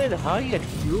Jillian, how you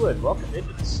doing? Welcome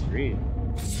into the stream.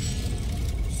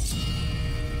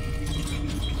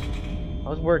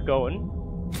 How's work going?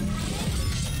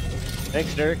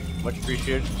 Thanks, Derek. Much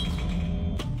appreciated.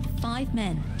 5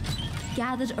 men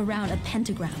gathered around a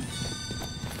pentagram.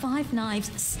 5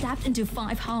 knives stabbed into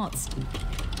 5 hearts.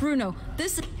 Bruno,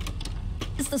 this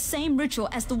is the same ritual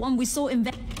as the one we saw in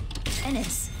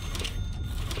Venice.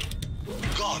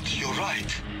 God, you're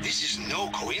right. This is no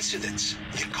coincidence.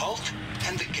 The cult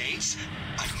and the gates.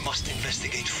 I must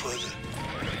investigate further.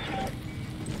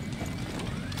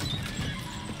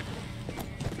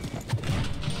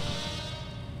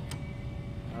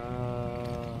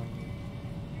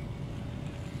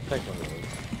 Take one of those.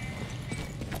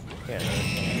 Can't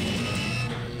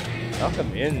hurt.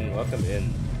 Welcome in, welcome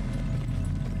in.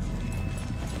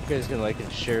 You guys can like and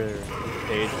share the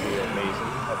page, would be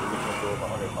amazing. Have the regional goal of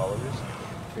 100 followers.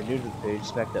 If you're new to the page,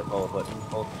 smack that follow button,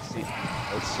 hold the seat.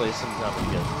 Let's slay some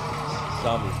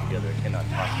zombies together. I cannot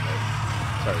talk tonight.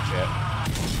 Sorry, chat.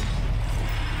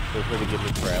 Feel free to give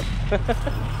me crap.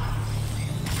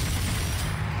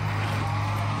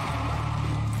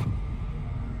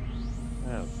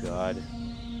 Oh god.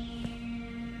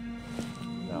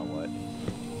 Now what?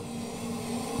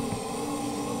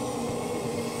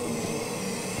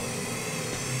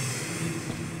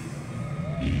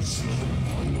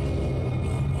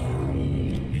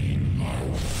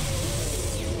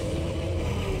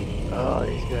 Oh,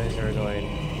 these guys are annoying.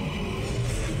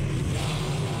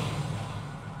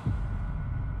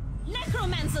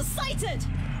 Necromancer sighted!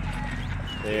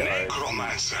 They are.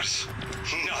 Necromancers.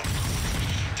 No.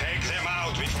 Take them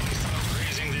out before they start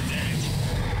raising the dead.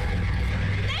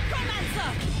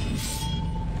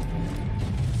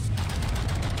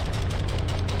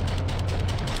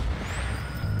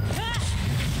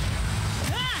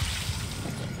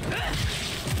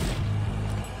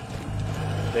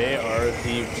 They are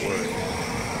the worst.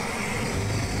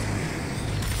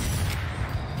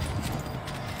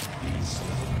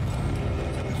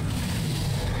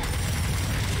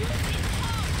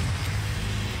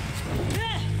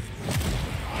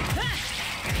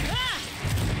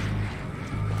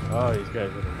 Oh, these guys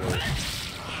are the worst.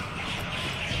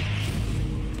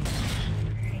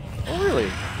 Oh,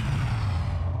 really?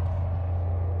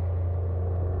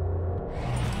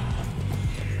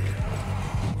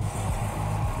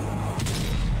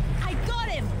 I got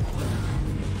him!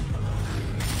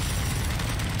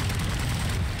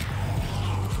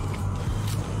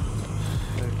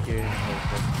 Okay.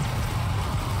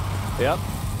 Yep,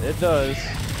 it does.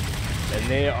 And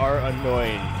they are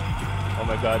annoying. Oh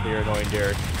my god, they are annoying,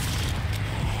 Derek.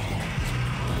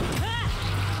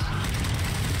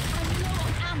 I'm low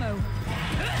on ammo.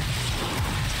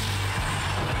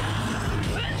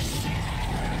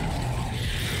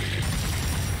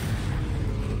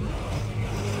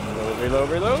 Reload,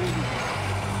 reload.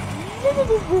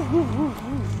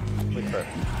 Wait for it.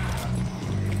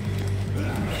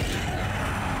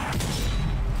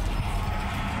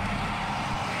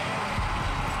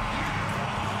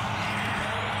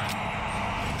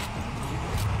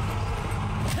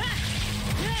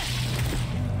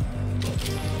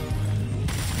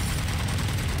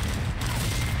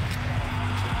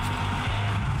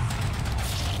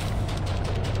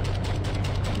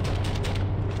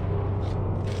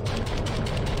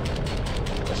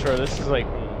 Sure, this is like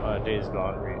Days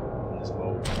Gone in this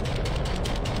mode.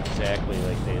 Exactly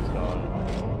like Days Gone.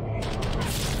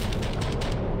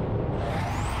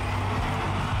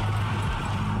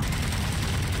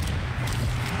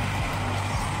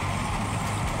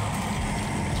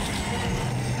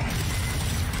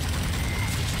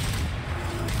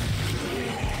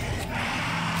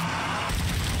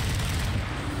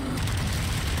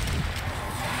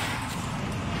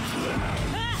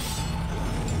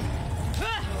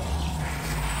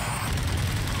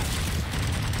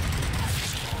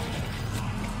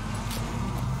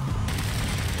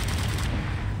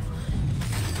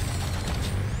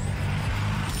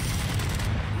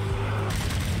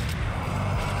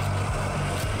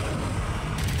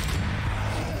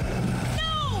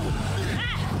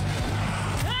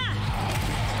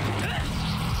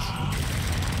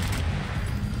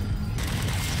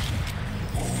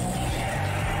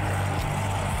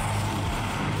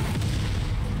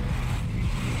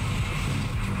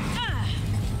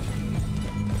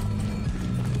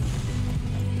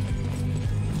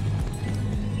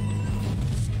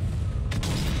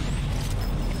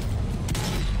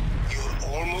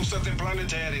 At the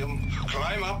planetarium,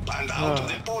 climb up and out of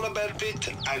the polar bear pit,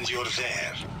 and you're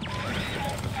there.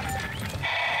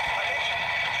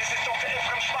 This is Dr.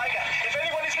 Ephraim Schweiger. If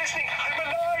anyone is listening, I'm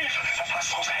alive.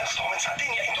 Verpasst unsere Hellstorm in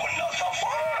Sardinia into another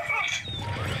world.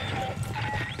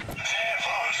 Their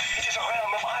world. It is a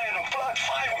realm of iron and blood,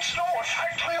 fire and snow, a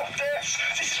factory of deaths.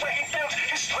 This is where he built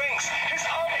his strength, his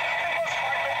army. We must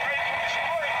find a way to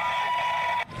destroy it.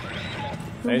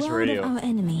 The Nice world radio. of our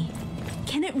enemy.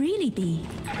 Can it really be?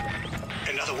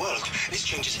 Another world. This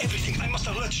changes everything. I must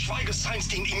alert Schweiger's science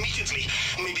team immediately.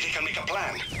 Maybe they can make a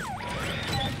plan.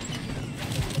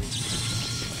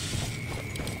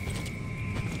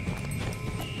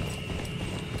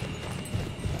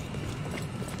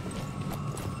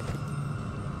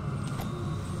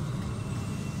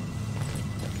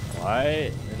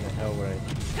 Why in the hell would I?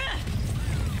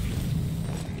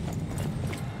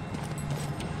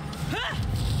 Oh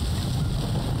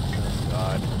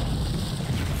God.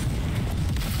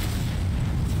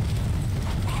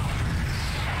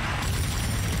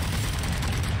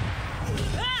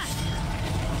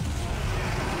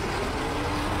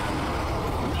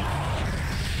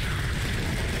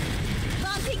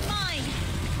 Planting mine!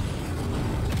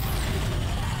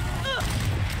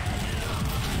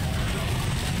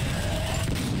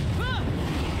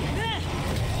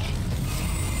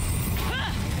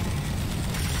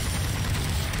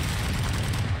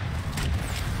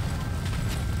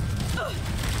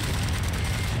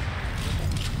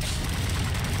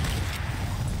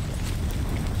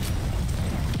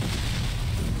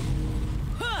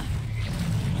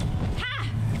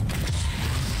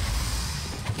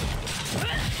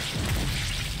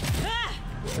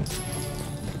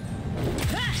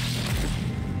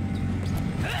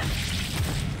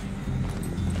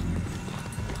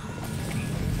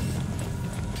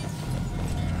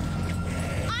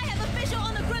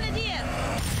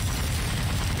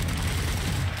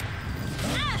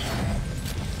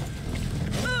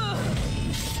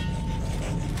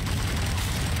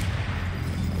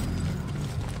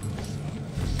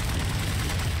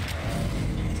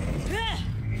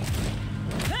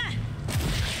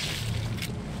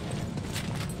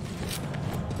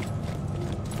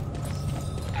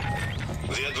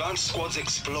 Advance Squad's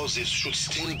explosives should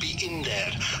still be in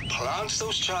there. Plant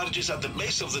those charges at the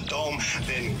base of the dome,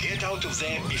 then get out of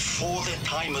there before the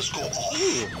timers go off.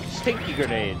 Ooh, stinky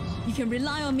grenades. You can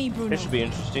rely on me, Bruno. This should be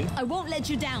interesting. I won't let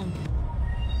you down.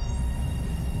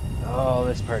 Oh,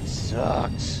 this part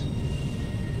sucks.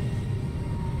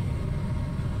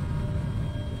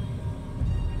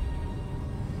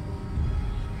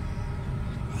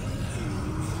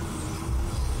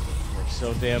 There's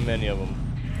so damn many of them.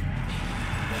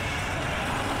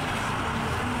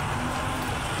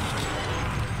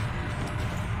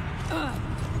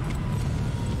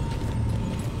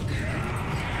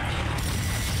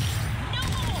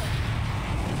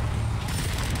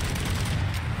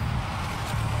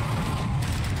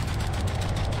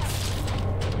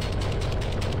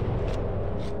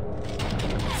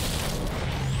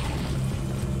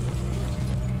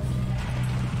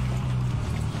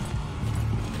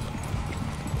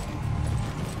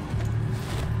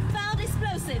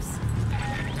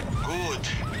 Good.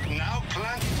 Now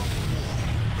plant the wall.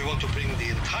 We want to bring the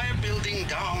entire building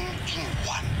down in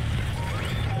one.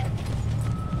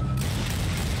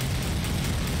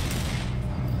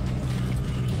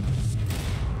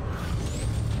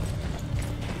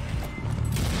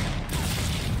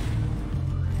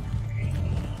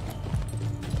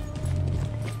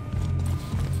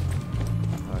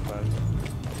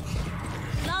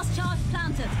 Last charge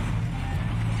planted.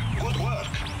 Good work.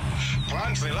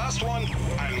 Plant the last one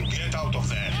and get out of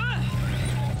there.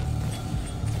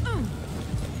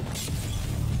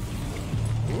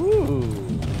 Ooh.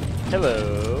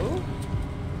 Hello.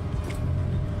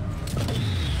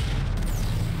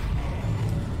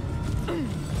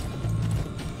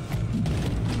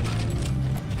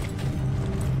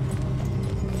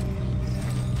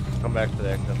 Come back to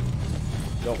that.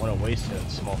 Don't want to waste it on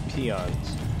small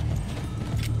peons.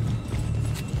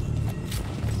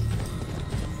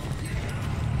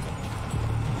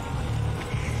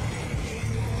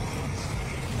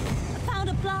 Found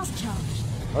a blast charge.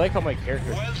 I like how my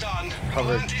character Well done.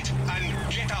 covered. Plant it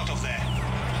and get out of there.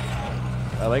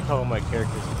 I like how my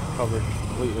character's covered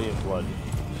completely in blood,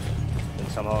 and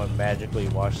somehow it magically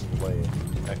washes away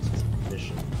next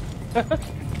mission.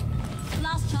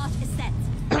 Last charge is set.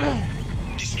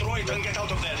 Destroy it and get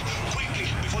out of there quickly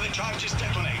before the charges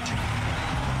detonate.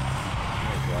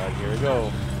 Oh god, here we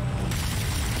go.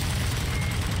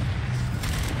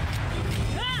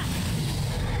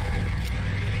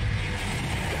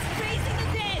 Raising the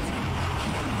dead.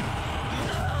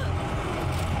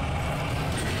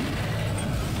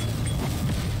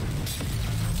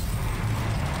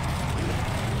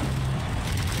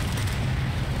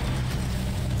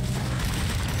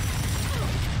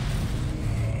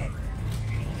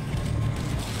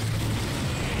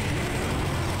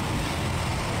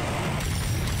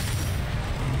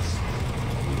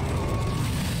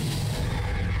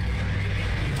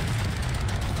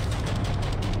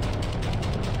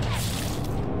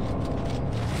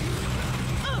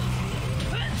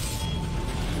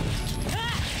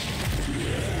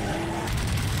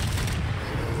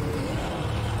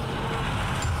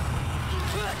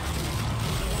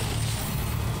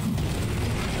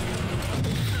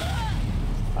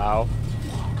 Ow.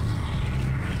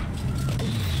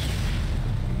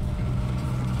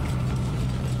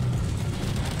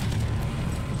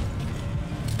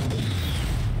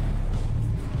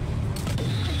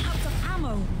 Out of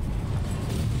ammo.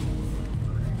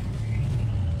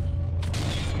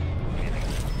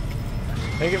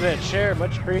 Thank you for that share,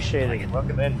 much appreciated.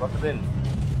 Welcome in, welcome in.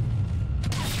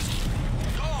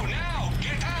 Go now.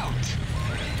 Get out.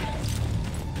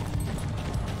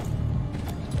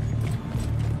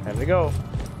 Time to go.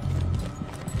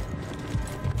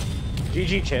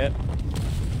 GG, chat.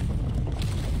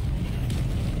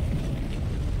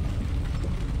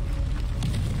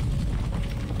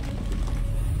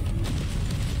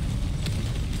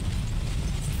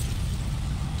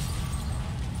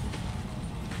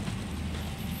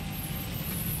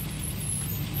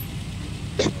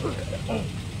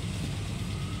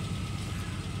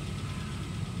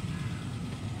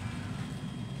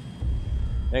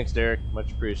 Thanks, Derek.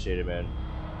 Much appreciated, man.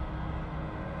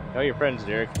 Tell your friends,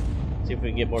 Derek. See if we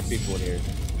can get more people in here.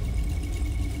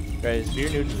 Guys, if you're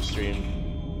new to the stream,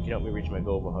 you can help me reach my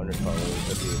goal of 100 followers.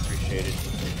 That'd be appreciated.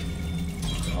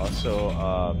 Also,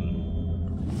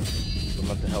 the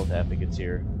mental health advocates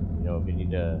here. You know, if you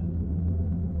need to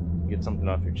get something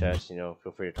off your chest, you know,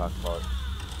 feel free to talk about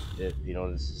it. You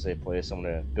know, this is a safe place. I'm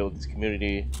gonna build this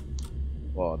community.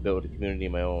 Well, I built a community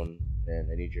of my own, and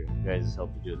I need your guys'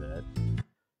 help to do that.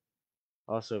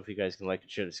 Also, if you guys can like and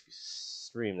share this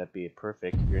stream, that'd be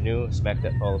perfect. If you're new, smack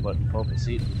that follow button, pull up a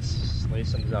seat, and slay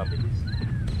some zombies.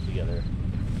 together.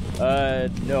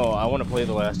 No, I want to play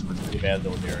The Last of Us pretty bad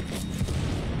though, Derek.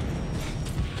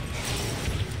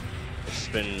 It's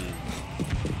been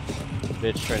a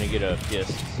bitch trying to get a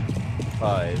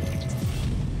PS5.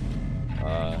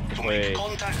 To make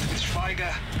contact with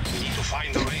Schweiger, we need to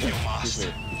find the radio mast.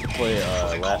 Play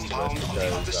For the Last of compound Us on the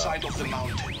other because side of the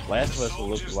mountain. Last of Us will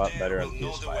look a lot better on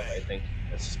PS5, I think.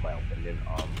 That's just my opinion.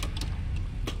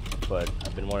 But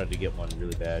I've been wanting to get one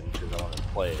really bad because I want to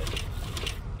play it.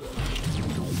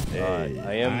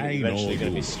 I am eventually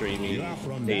going to be streaming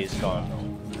Days Gone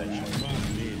though, eventually.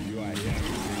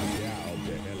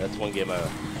 That's one game I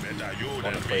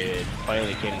want to play. It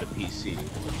finally came to PC,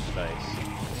 which is nice.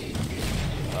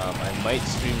 I might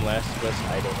stream Last of Us.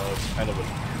 I don't know.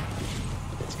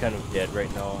 It's kind of dead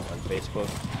right now on Facebook.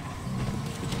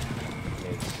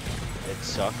 It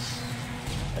sucks.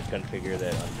 I couldn't figure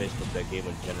that on Facebook that game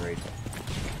would generate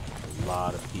a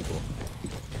lot of people.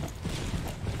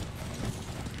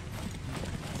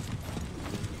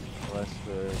 Last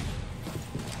of Us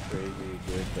crazy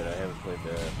good, but I haven't played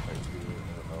the part 2.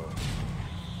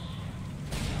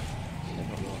 I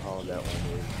don't know how that one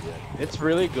is yet. It's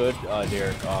really good,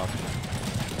 Derek. A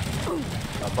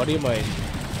buddy of mine,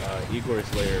 Igor's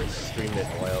Lair, streamed it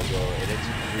a while ago, and it's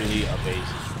really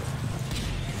amazing.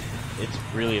 It's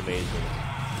really amazing.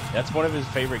 That's one of his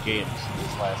favorite games,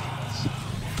 this Last of Us.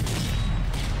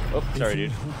 Oh, sorry,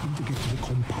 dude.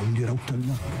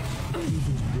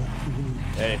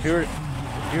 And if you were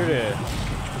to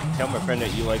tell my friend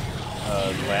that you like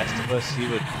Last of Us, he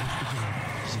would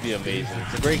just be amazing.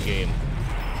 It's a great game.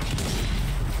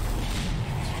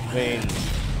 I mean,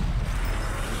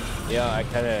 yeah, I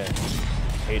kind of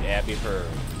hate Abby for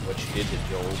what she did to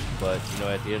Joel, but you know,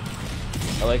 at the end,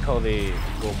 I like how they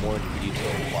go more into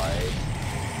detail why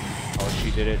how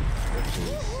she did it, which is,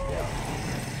 yeah.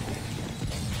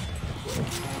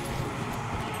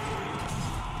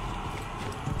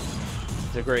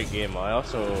 It's a great game. I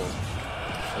also,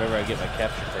 whenever I get my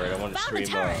capture card, I want to stream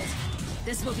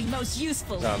This will be most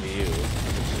useful. Zombie U,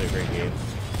 which is a great game.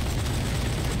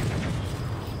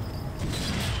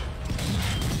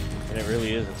 And it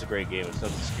really is, it's a great game. It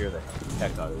doesn't scare the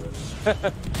heck out of it.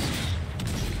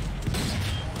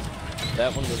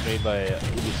 That one was made by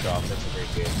Ubisoft, that's a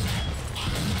great game.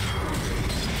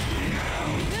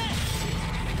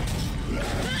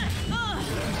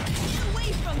 Get away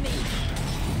from me!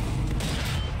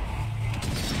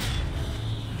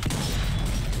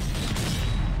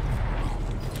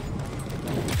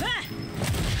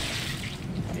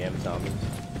 Damn zombies.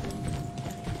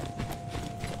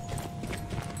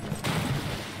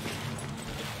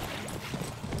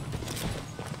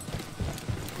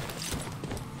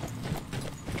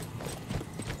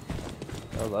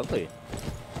 Oh, lovely.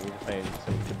 We need to find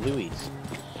some kablooies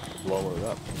to blow it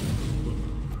up.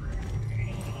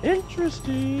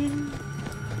 Interesting.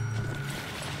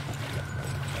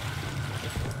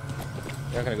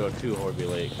 We're not gonna go too Horby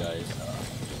Lake, guys.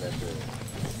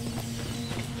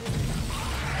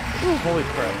 Ooh, holy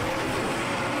crap.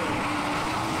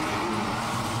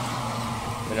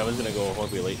 And I was gonna go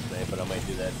Horby Lake tonight, but I might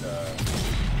do that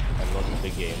on one of the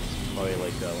big games. Probably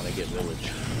like when I get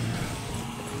Village.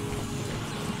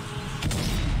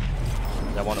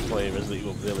 I want to play Resident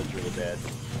Evil Village really bad.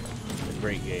 It's a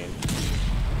great game.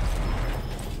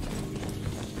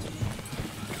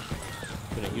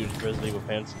 Been a huge Resident Evil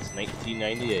fan since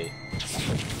 1998.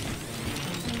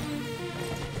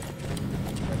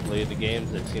 I've played the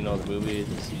games, I've seen all the movies,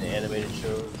 I've seen the animated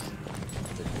shows.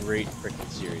 It's a great freaking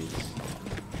series.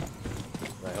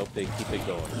 And I hope they keep it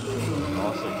going. I'm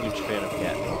also a huge fan of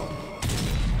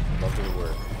Capcom. Love their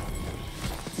work.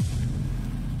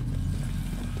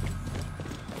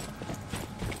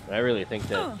 I really think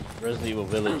that Resident Evil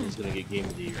Village is going to get Game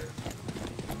of the Year.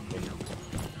 I mean,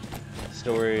 the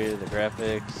story, the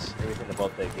graphics, everything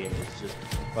about that game is just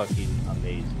fucking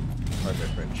amazing. Pardon my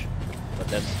French. But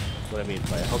that's what I mean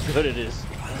by how good it is.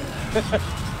 And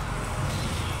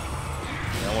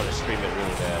I want to stream it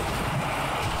really bad.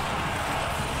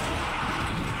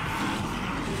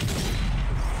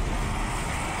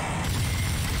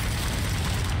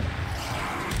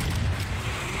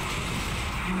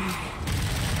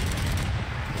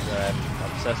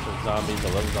 I'm obsessed with zombies. I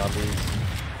love zombies.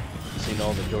 I've seen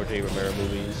all the George A. Romero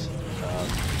movies.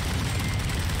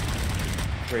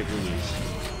 Great movies.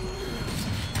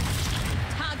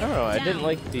 I don't know. I didn't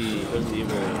like the Resident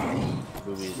Evil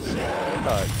movies. I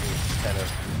thought it was kind of,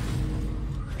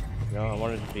 you know, I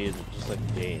wanted it to be just like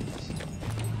the games.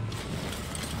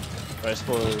 But I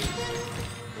suppose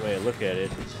the way I look at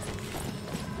it,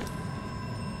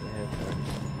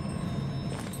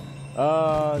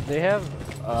 they have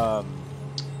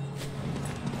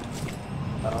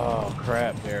Oh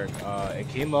crap, Derek. It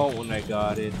came out when I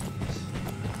got it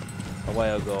a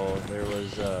while ago. There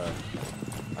was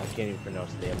I can't even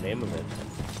pronounce the damn name of it.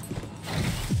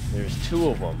 There's 2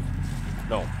 of them.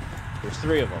 No, there's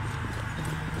 3 of them.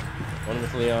 One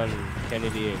with Leon,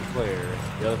 Kennedy, and Claire.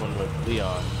 The other one with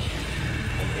Leon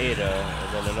and Ada,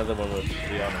 and then another one with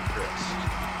Leon and Chris.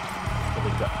 For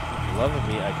the love of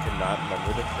me, I cannot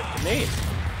remember the frickin' names.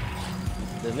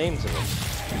 The names of them.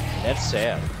 And that's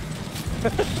sad.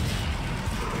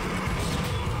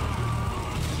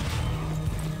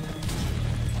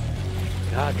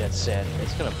 God, that's sad.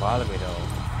 It's gonna bother me though.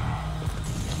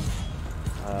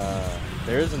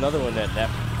 There is another one that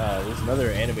there's another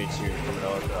animated series coming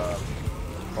out.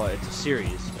 Well, it's a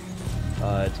series.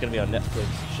 It's gonna be on Netflix.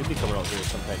 It should be coming out here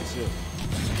sometime soon.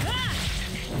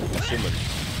 Assuming.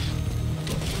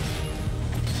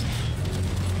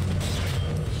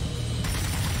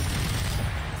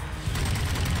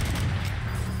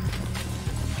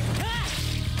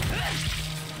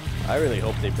 I really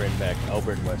hope they bring back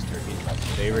Albert Wesker. He's my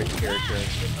favorite character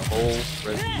in the whole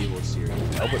Resident Evil series.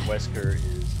 Albert Wesker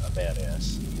is a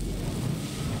badass.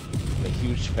 I'm a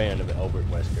huge fan of Albert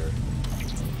Wesker.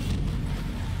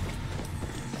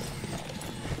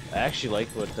 I actually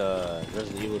liked what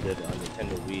Resident Evil did on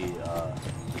Nintendo Wii.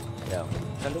 Yeah,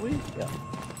 Nintendo Wii? Yeah.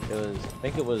 It was, I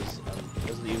think it was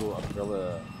Resident Evil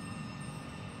Umbrella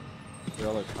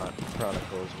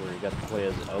Chronicles, where you got to play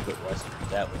as Albert Wesker.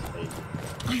 That was amazing.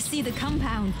 I see the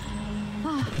compound.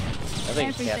 Oh, I think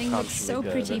everything Capcom looks should so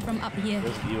make pretty from up here.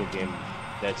 Resident Evil game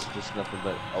that's just nothing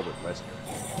but Albert Wesker.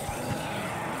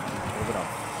 Move it on.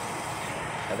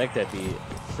 I think that'd be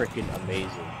freaking amazing.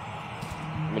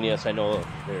 I mean, yes, I know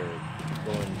they're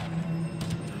going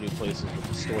new places with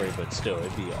the story, but still,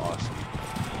 it'd be awesome.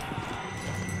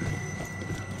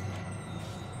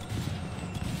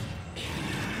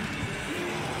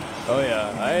 Oh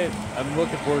yeah, I'm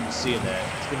looking forward to seeing that.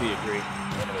 It's gonna be a great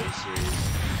anime series.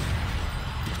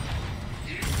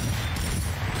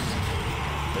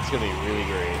 It's gonna be really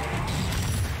great.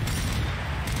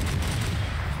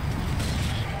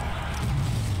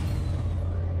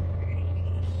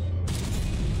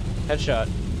 Headshot.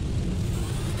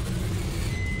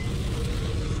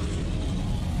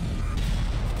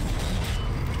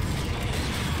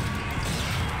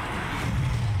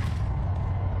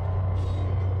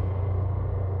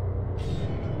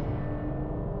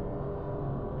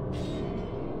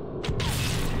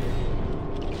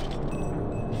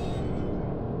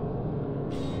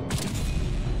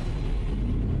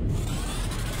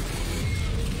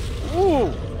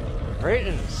 Ooh! Right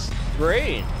in the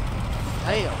brain.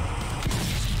 Damn.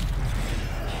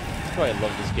 That's why I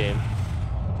love this game.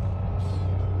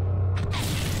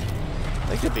 I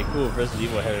think it'd be cool if Resident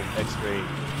Evil had an X-ray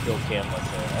kill cam like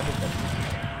that. I think that's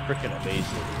freaking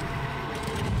amazing.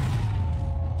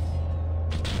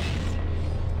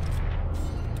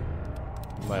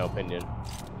 In my opinion.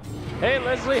 Hey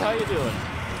Leslie, how you doing?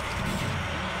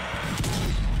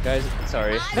 Guys,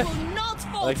 sorry. I will not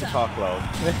falter. I like to talk loud.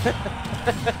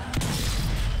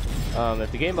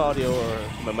 If the game audio or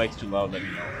my mic's too loud, let me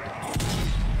know.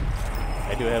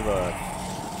 I do have a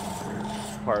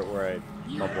part where I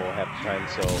mumble half the time,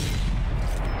 so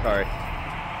sorry.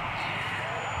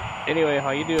 Anyway, how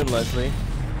you doing, Leslie?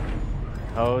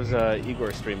 How's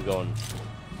Igor's stream going?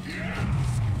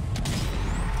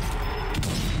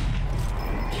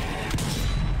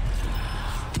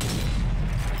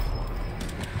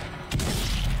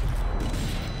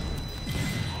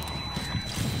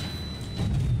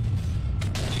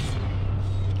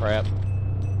 Crap.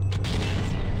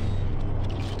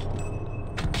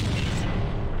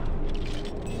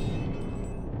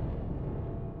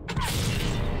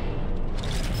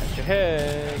 At your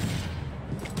head.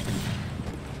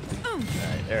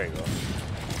 Alright, there you go.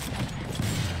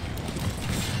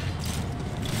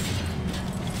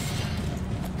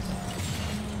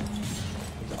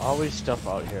 There's always stuff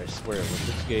out here, I swear. With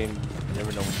this game, you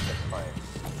never know what you're gonna find.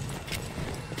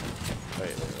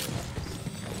 Wait.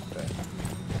 Okay.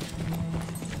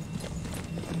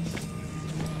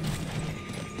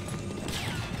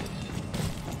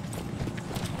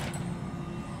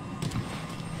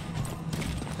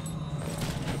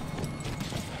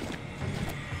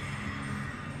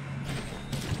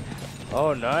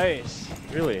 Oh, nice.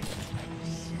 Really?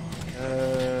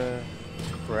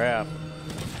 Crap.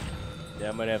 Yeah,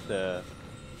 I might have to...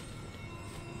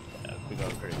 Yeah, it's been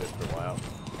going pretty good for a while.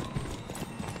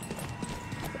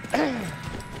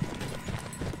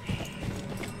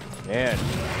 Man.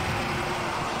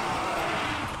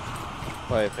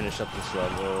 Probably finish up this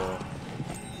level.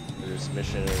 Do this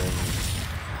mission and then...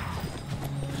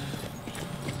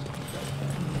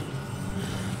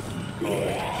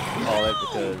 call it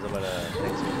because I'm gonna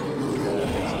make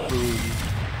some food.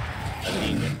 I haven't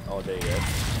eaten it all day yet.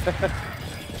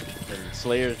 And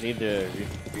Slayers need to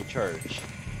recharge.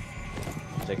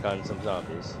 Take on some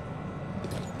zombies.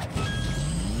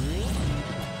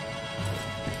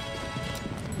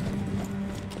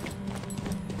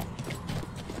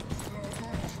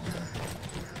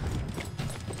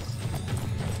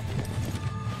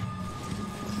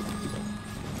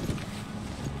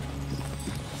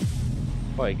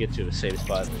 Probably get to a safe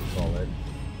spot and call it.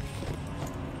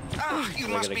 Ah, you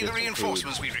must be the some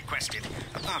reinforcements we requested.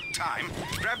 About time.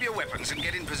 Grab your weapons and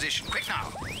get in position. Quick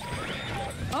now.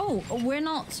 Oh, we're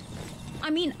not.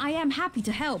 I mean, I am happy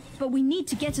to help, but we need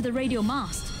to get to the radio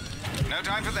mast. No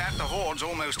time for that. The horde's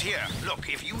almost here. Look,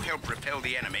 if you help repel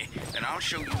the enemy, then I'll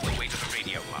show you the way to the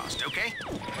radio mast, okay?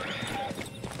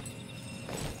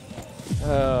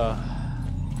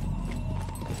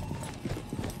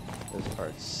 This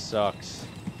part sucks.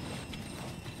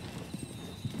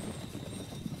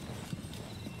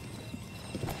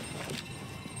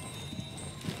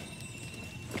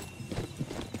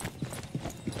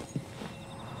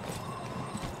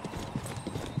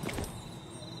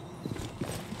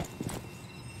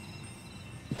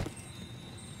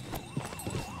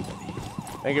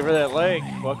 Thank you for that like.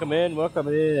 Welcome in, welcome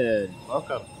in.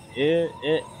 Welcome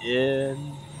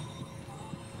in.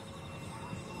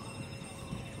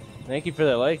 Thank you for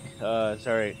that like.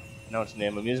 Sorry, announce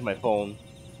name. I'm using my phone.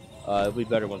 It'll be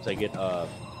better once I get a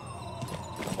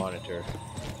monitor.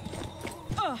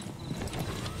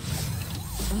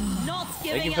 Not Thank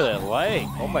you giving for up. that like.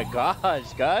 Oh my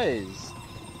gosh, guys.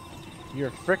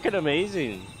 You're freaking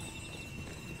amazing.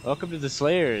 Welcome to the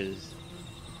Slayers.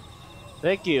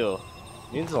 Thank you.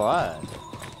 Means a lot.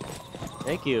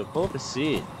 Thank you. Pull up a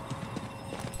seat.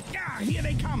 Yeah, here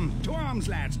they come. To arms,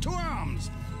 lads. To arms.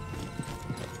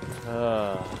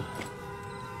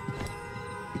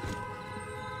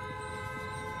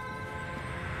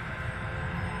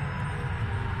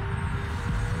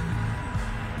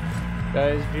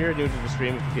 Guys, if you're new to the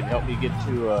stream, if you can help me get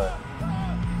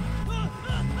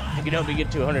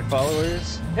to, 100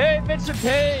 followers. Hey, Vincent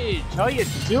Page! How you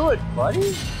doing,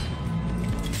 buddy?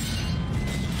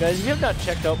 Guys, if you have not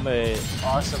checked out my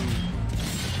awesome,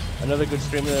 another good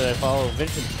streamer that I follow,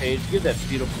 Vincent Page, give that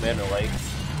beautiful man a like.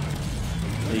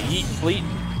 The Yeet Fleet.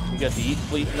 We got the Yeet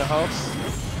Fleet in the house.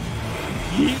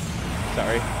 Yeet!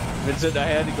 Sorry. Vincent, I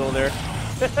had to go there.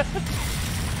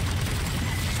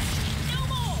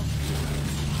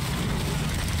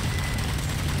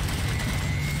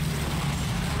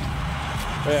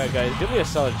 Yeah, guys, give me a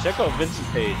solid. Check out Vincent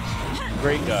Page.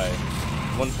 Great guy.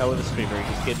 One hell of a streamer.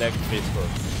 He's getting back to Facebook.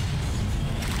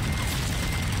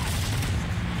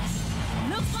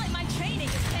 Looks like my training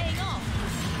is paying off.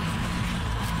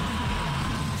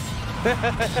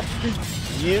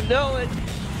 You know it.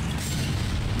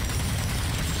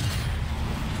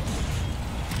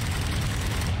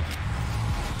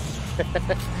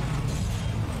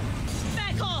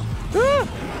 Back off.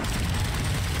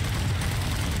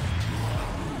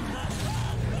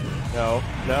 No,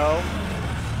 no.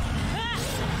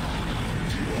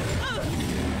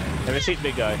 Have a seat,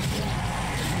 big guy.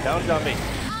 Down, zombie.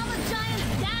 Armor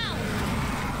giant down.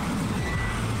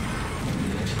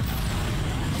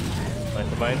 Point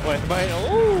the mine.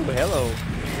 Oh, hello.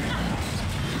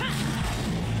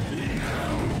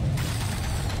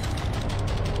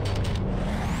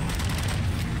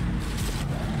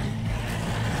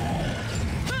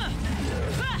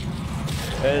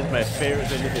 That is my favorite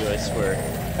thing to do, I swear.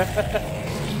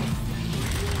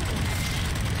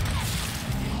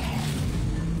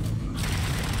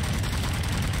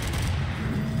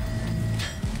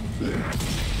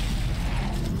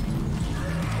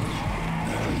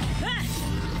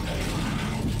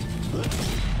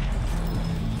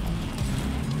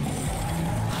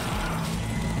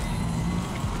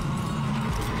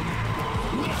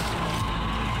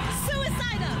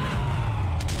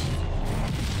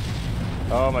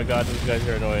 Oh my god, those guys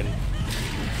are annoying.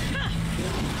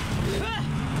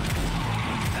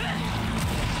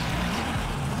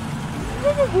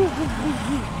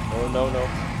 Oh no, no.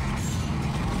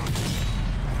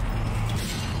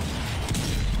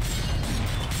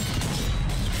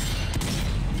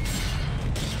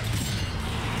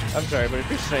 I'm sorry, but if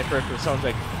you're sniper, if it sounds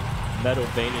like metal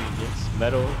banging against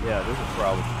metal, yeah, there's a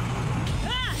problem.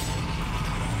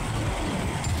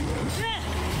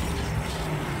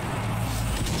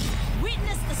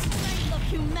 Witness the strength of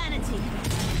humanity.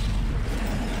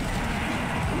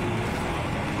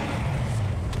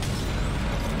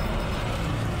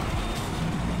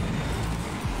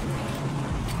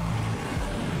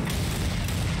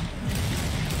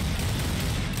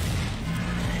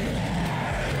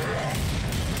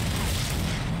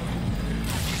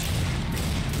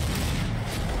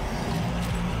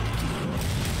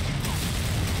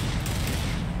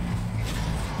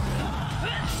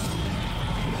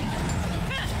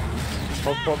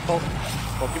 Poke.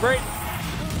 Poke your brain.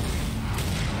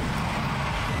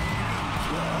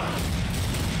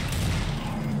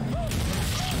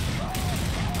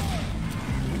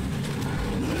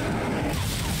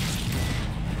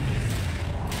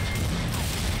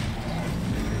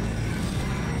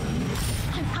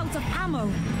 I'm out of ammo.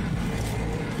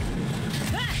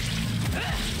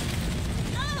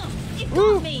 Oh, you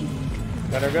got me.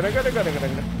 Got her.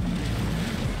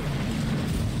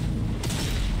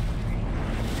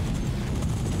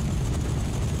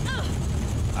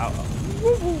 Ow.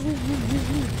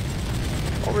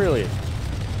 Oh, really?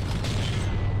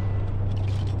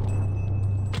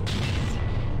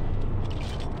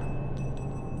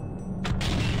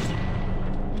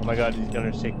 Oh my god, these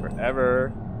gunners take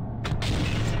forever.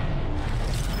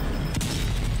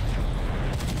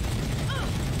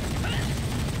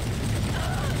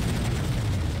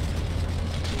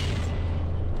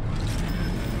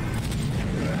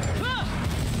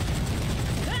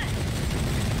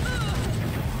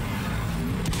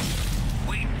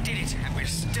 We did it, and we're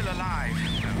still alive.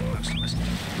 Most of us.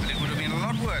 But it would have been a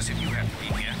lot worse if you hadn't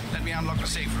been here. Let me unlock the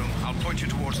safe room. I'll point you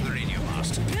towards the radio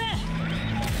mast.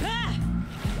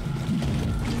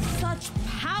 Such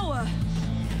power.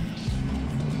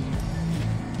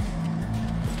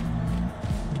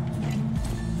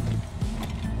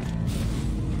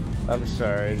 I'm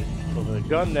sorry. With a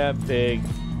gun that big,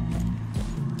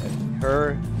 and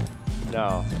her,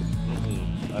 no.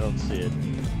 I don't see it.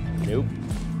 Nope.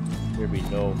 There'd be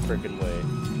no frickin' way.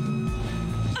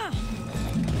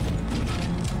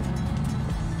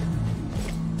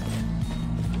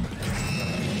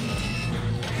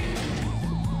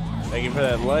 Thank you for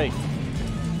that like.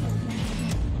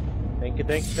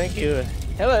 Thank you.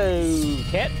 Hello,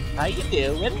 cat. How you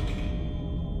doing?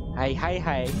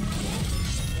 Hi.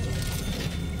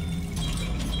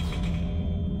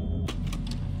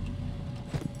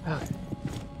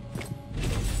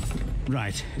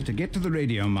 Right, to get to the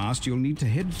radio mast, you'll need to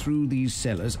head through these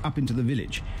cellars up into the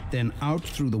village, then out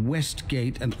through the west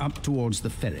gate and up towards the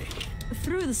ferry.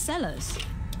 Through the cellars?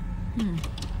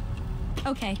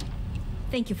 Okay.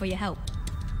 Thank you for your help.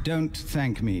 Don't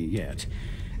thank me yet.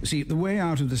 See, the way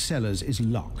out of the cellars is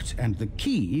locked, and the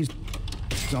key is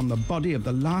on the body of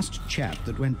the last chap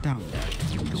that went down there.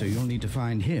 So you'll need to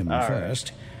find him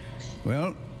first.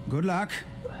 Well, good luck.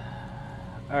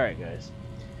 Alright, guys.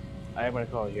 I'm gonna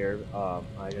call it here. I'm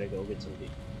gonna go get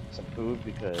some food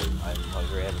because I'm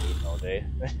hungry. I haven't eaten all day.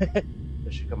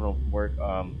 Especially coming home from work.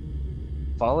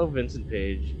 Follow Vincent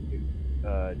Page.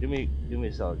 Do me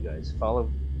a solid, guys.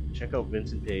 Check out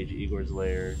Vincent Page, Igor's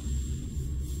Lair,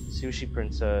 Sushi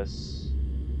Princess,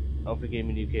 Alpha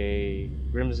Gaming UK,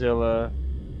 Grimzilla,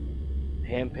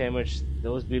 Ham Pamich,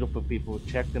 those beautiful people.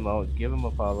 Check them out. Give them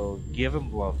a follow. Give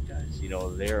them love, guys. You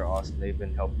know, they're awesome. They've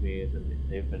been helping me.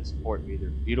 They've been supporting me. They're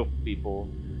beautiful people.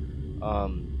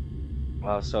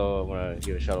 Also, I want to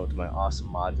give a shout out to my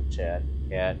awesome mods in chat.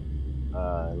 Kat,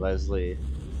 Leslie,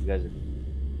 you guys are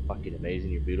fucking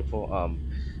amazing. You're beautiful.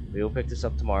 We will pick this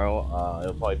up tomorrow.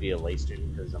 It'll probably be a late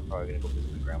stream because I'm probably gonna go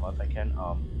visit my grandma if I can.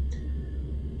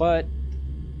 But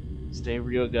stay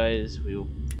real, guys. We will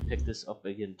pick this up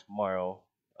again tomorrow.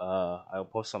 I'll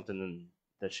post something in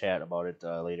the chat about it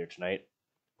later tonight,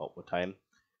 about what time.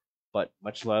 But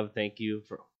much love. Thank you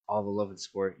for all the love and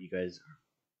support. You guys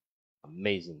are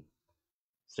amazing.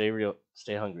 Stay real.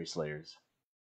 Stay hungry, Slayers.